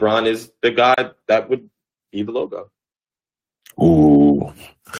think LeBron is the guy that would be the logo. Ooh,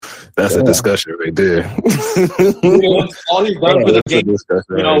 that's a discussion right there. All he's done for the game,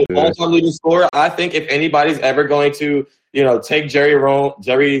 all-time leading scorer. I think if anybody's ever going to, take Jerry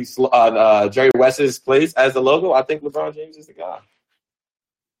West's place as the logo, I think LeBron James is the guy.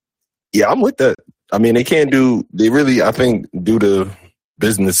 Yeah, I'm with that. I mean, I think, due to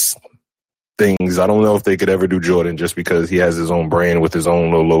business things, I don't know if they could ever do Jordan just because he has his own brand with his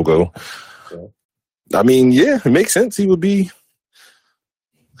own little logo. Yeah. I mean, yeah, it makes sense. He would be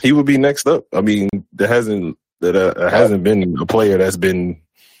next up. I mean, there hasn't been a player that's been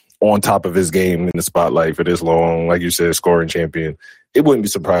on top of his game in the spotlight for this long, like you said, scoring champion. It wouldn't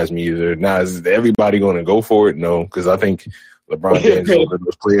surprise me either. Now, is everybody going to go for it? No, because I think LeBron James is one of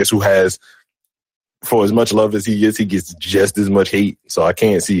those players who has, for as much love as he gets just as much hate. So I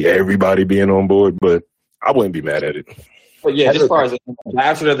can't see everybody being on board, but I wouldn't be mad at it. But yeah, just as far as the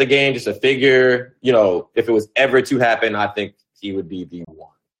ambassador of the game, just a figure, if it was ever to happen, I think he would be the one.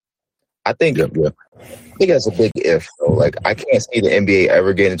 I think that's a big if, though. Like, I can't see the NBA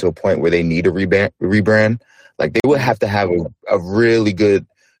ever getting to a point where they need a rebrand. Like, they would have to have a really good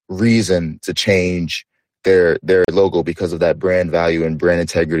reason to change their logo because of that brand value and brand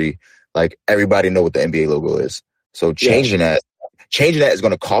integrity. Like, everybody know what the NBA logo is. So changing that is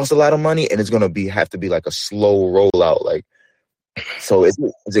going to cost a lot of money, and it's going to have to be like a slow rollout. Like, so is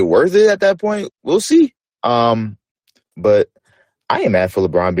it worth it at that point? We'll see. But I ain't mad for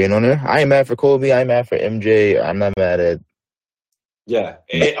LeBron being on there. I ain't mad for Kobe. I ain't mad for MJ. I'm not mad at. Yeah,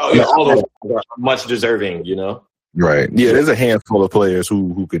 all those are much deserving, Right. Yeah, there's a handful of players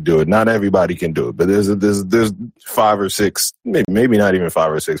who could do it. Not everybody can do it, but there's 5 or 6, maybe not even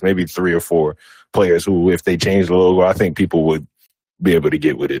 5 or 6, maybe 3 or 4 players who, if they change the logo, I think people would be able to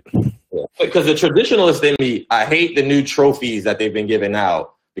get with it. Yeah. Because the traditionalist in me, I hate the new trophies that they've been giving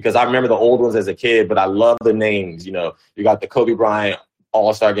out because I remember the old ones as a kid, but I love the names. You got the Kobe Bryant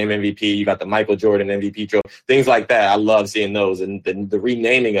All-Star Game MVP, you got the Michael Jordan MVP trophy, things like that. I love seeing those and the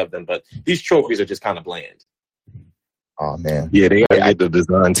renaming of them, but these trophies are just kind of bland. Oh man, yeah, they gotta get the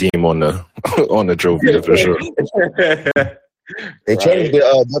design team on the trophy for sure. They changed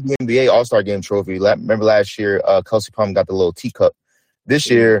the WNBA All-Star Game trophy. Remember last year, Kelsey Plum got the little teacup. This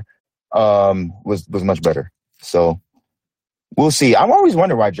year was much better. So we'll see. I'm always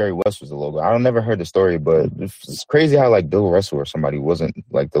wondering why Jerry West was the logo. I never heard the story, but it's crazy how like Bill Russell or somebody wasn't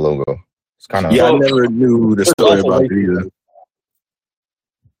like the logo. It's kind of I never knew the story about it either.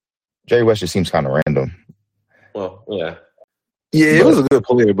 Jerry West just seems kind of random. Well, yeah. Yeah, it was a good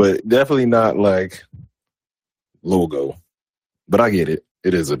player, but definitely not like logo. But I get it.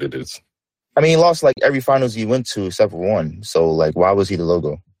 It is what it is. I mean, he lost like every finals he went to except for one. So, like, why was he the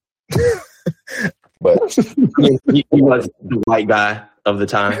logo? But he was the white guy of the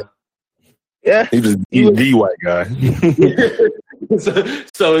time. Yeah. He was the white guy.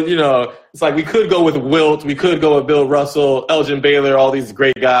 so, it's like we could go with Wilt. We could go with Bill Russell, Elgin Baylor, all these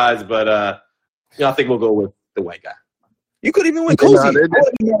great guys. But, I think we'll go with the white guy. You could even win Cousy.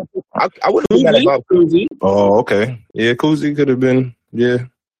 I wouldn't be mad about Cousy. Oh, okay. Yeah, Cousy could have been. Yeah.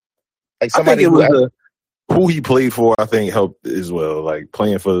 Like somebody who he played for, I think, helped as well. Like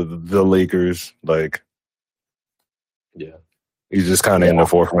playing for the Lakers, like, yeah, he's just kind of in the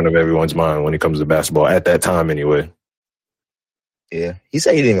forefront of everyone's mind when it comes to basketball at that time, anyway. Yeah, he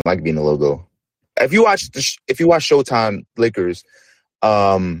said he didn't even like being the logo. If you watch Showtime Lakers,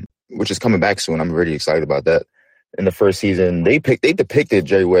 which is coming back soon, I'm really excited about that. In the first season, they depicted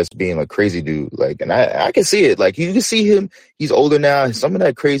Jerry West being a crazy dude, like, and I can see it. Like, you can see him; he's older now. Some of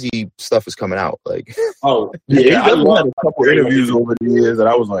that crazy stuff is coming out. Like, oh yeah, I had a couple interviews over the years that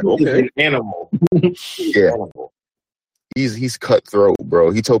I was like, okay, an animal. Yeah, he's cutthroat,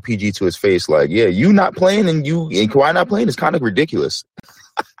 bro. He told PG to his face, like, yeah, you not playing and Kawhi not playing is kind of ridiculous.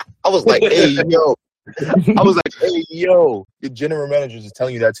 I was like, hey, yo. Your general manager is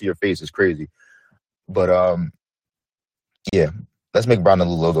telling you that to your face is crazy. But yeah, let's make Bron a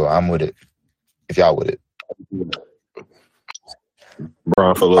little logo. I'm with it. If y'all with it.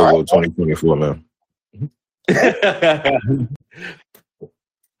 Bron for logo, right, 2024, man.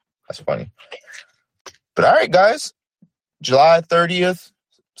 That's funny. But all right, guys. July 30th,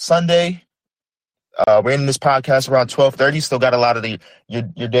 Sunday. We're ending this podcast around 12:30. Still got a lot of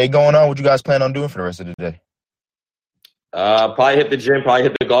your day going on. What you guys plan on doing for the rest of the day? Probably hit the gym. Probably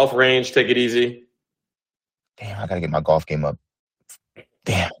hit the golf range. Take it easy. Damn, I gotta get my golf game up.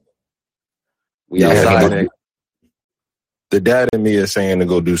 Damn. We outside. The dad in me is saying to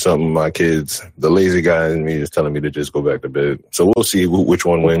go do something with my kids. The lazy guy in me is telling me to just go back to bed. So we'll see which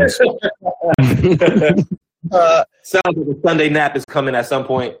one wins. Sounds like a Sunday nap is coming at some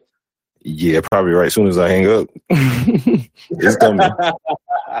point. Yeah, probably right as soon as I hang up. It's coming.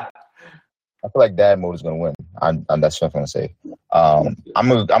 I feel like dad mode is gonna win. That's what I'm gonna say.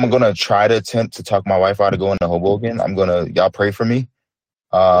 I'm gonna try to attempt to talk my wife out of going to Hoboken. Y'all pray for me.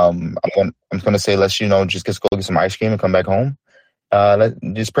 I'm gonna say let's just go get some ice cream and come back home.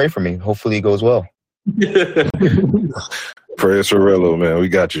 Just pray for me. Hopefully it goes well. Prayers for Rello, man. We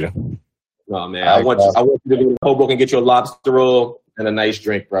got you. Oh man, I want you to go to Hoboken and get you a lobster roll and a nice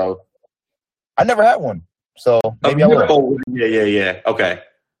drink, bro. I never had one, so maybe I will. Yeah. Okay.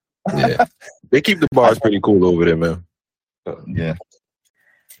 Yeah, they keep the bars pretty cool over there, man. Yeah.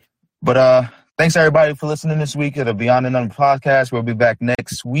 But thanks everybody for listening this week to the Beyond the Number podcast. We'll be back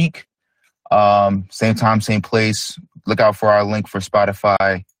next week. Same time, same place. Look out for our link for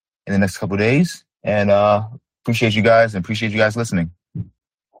Spotify in the next couple of days. And appreciate you guys and appreciate you guys listening.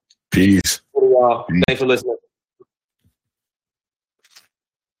 Peace. Thanks for listening.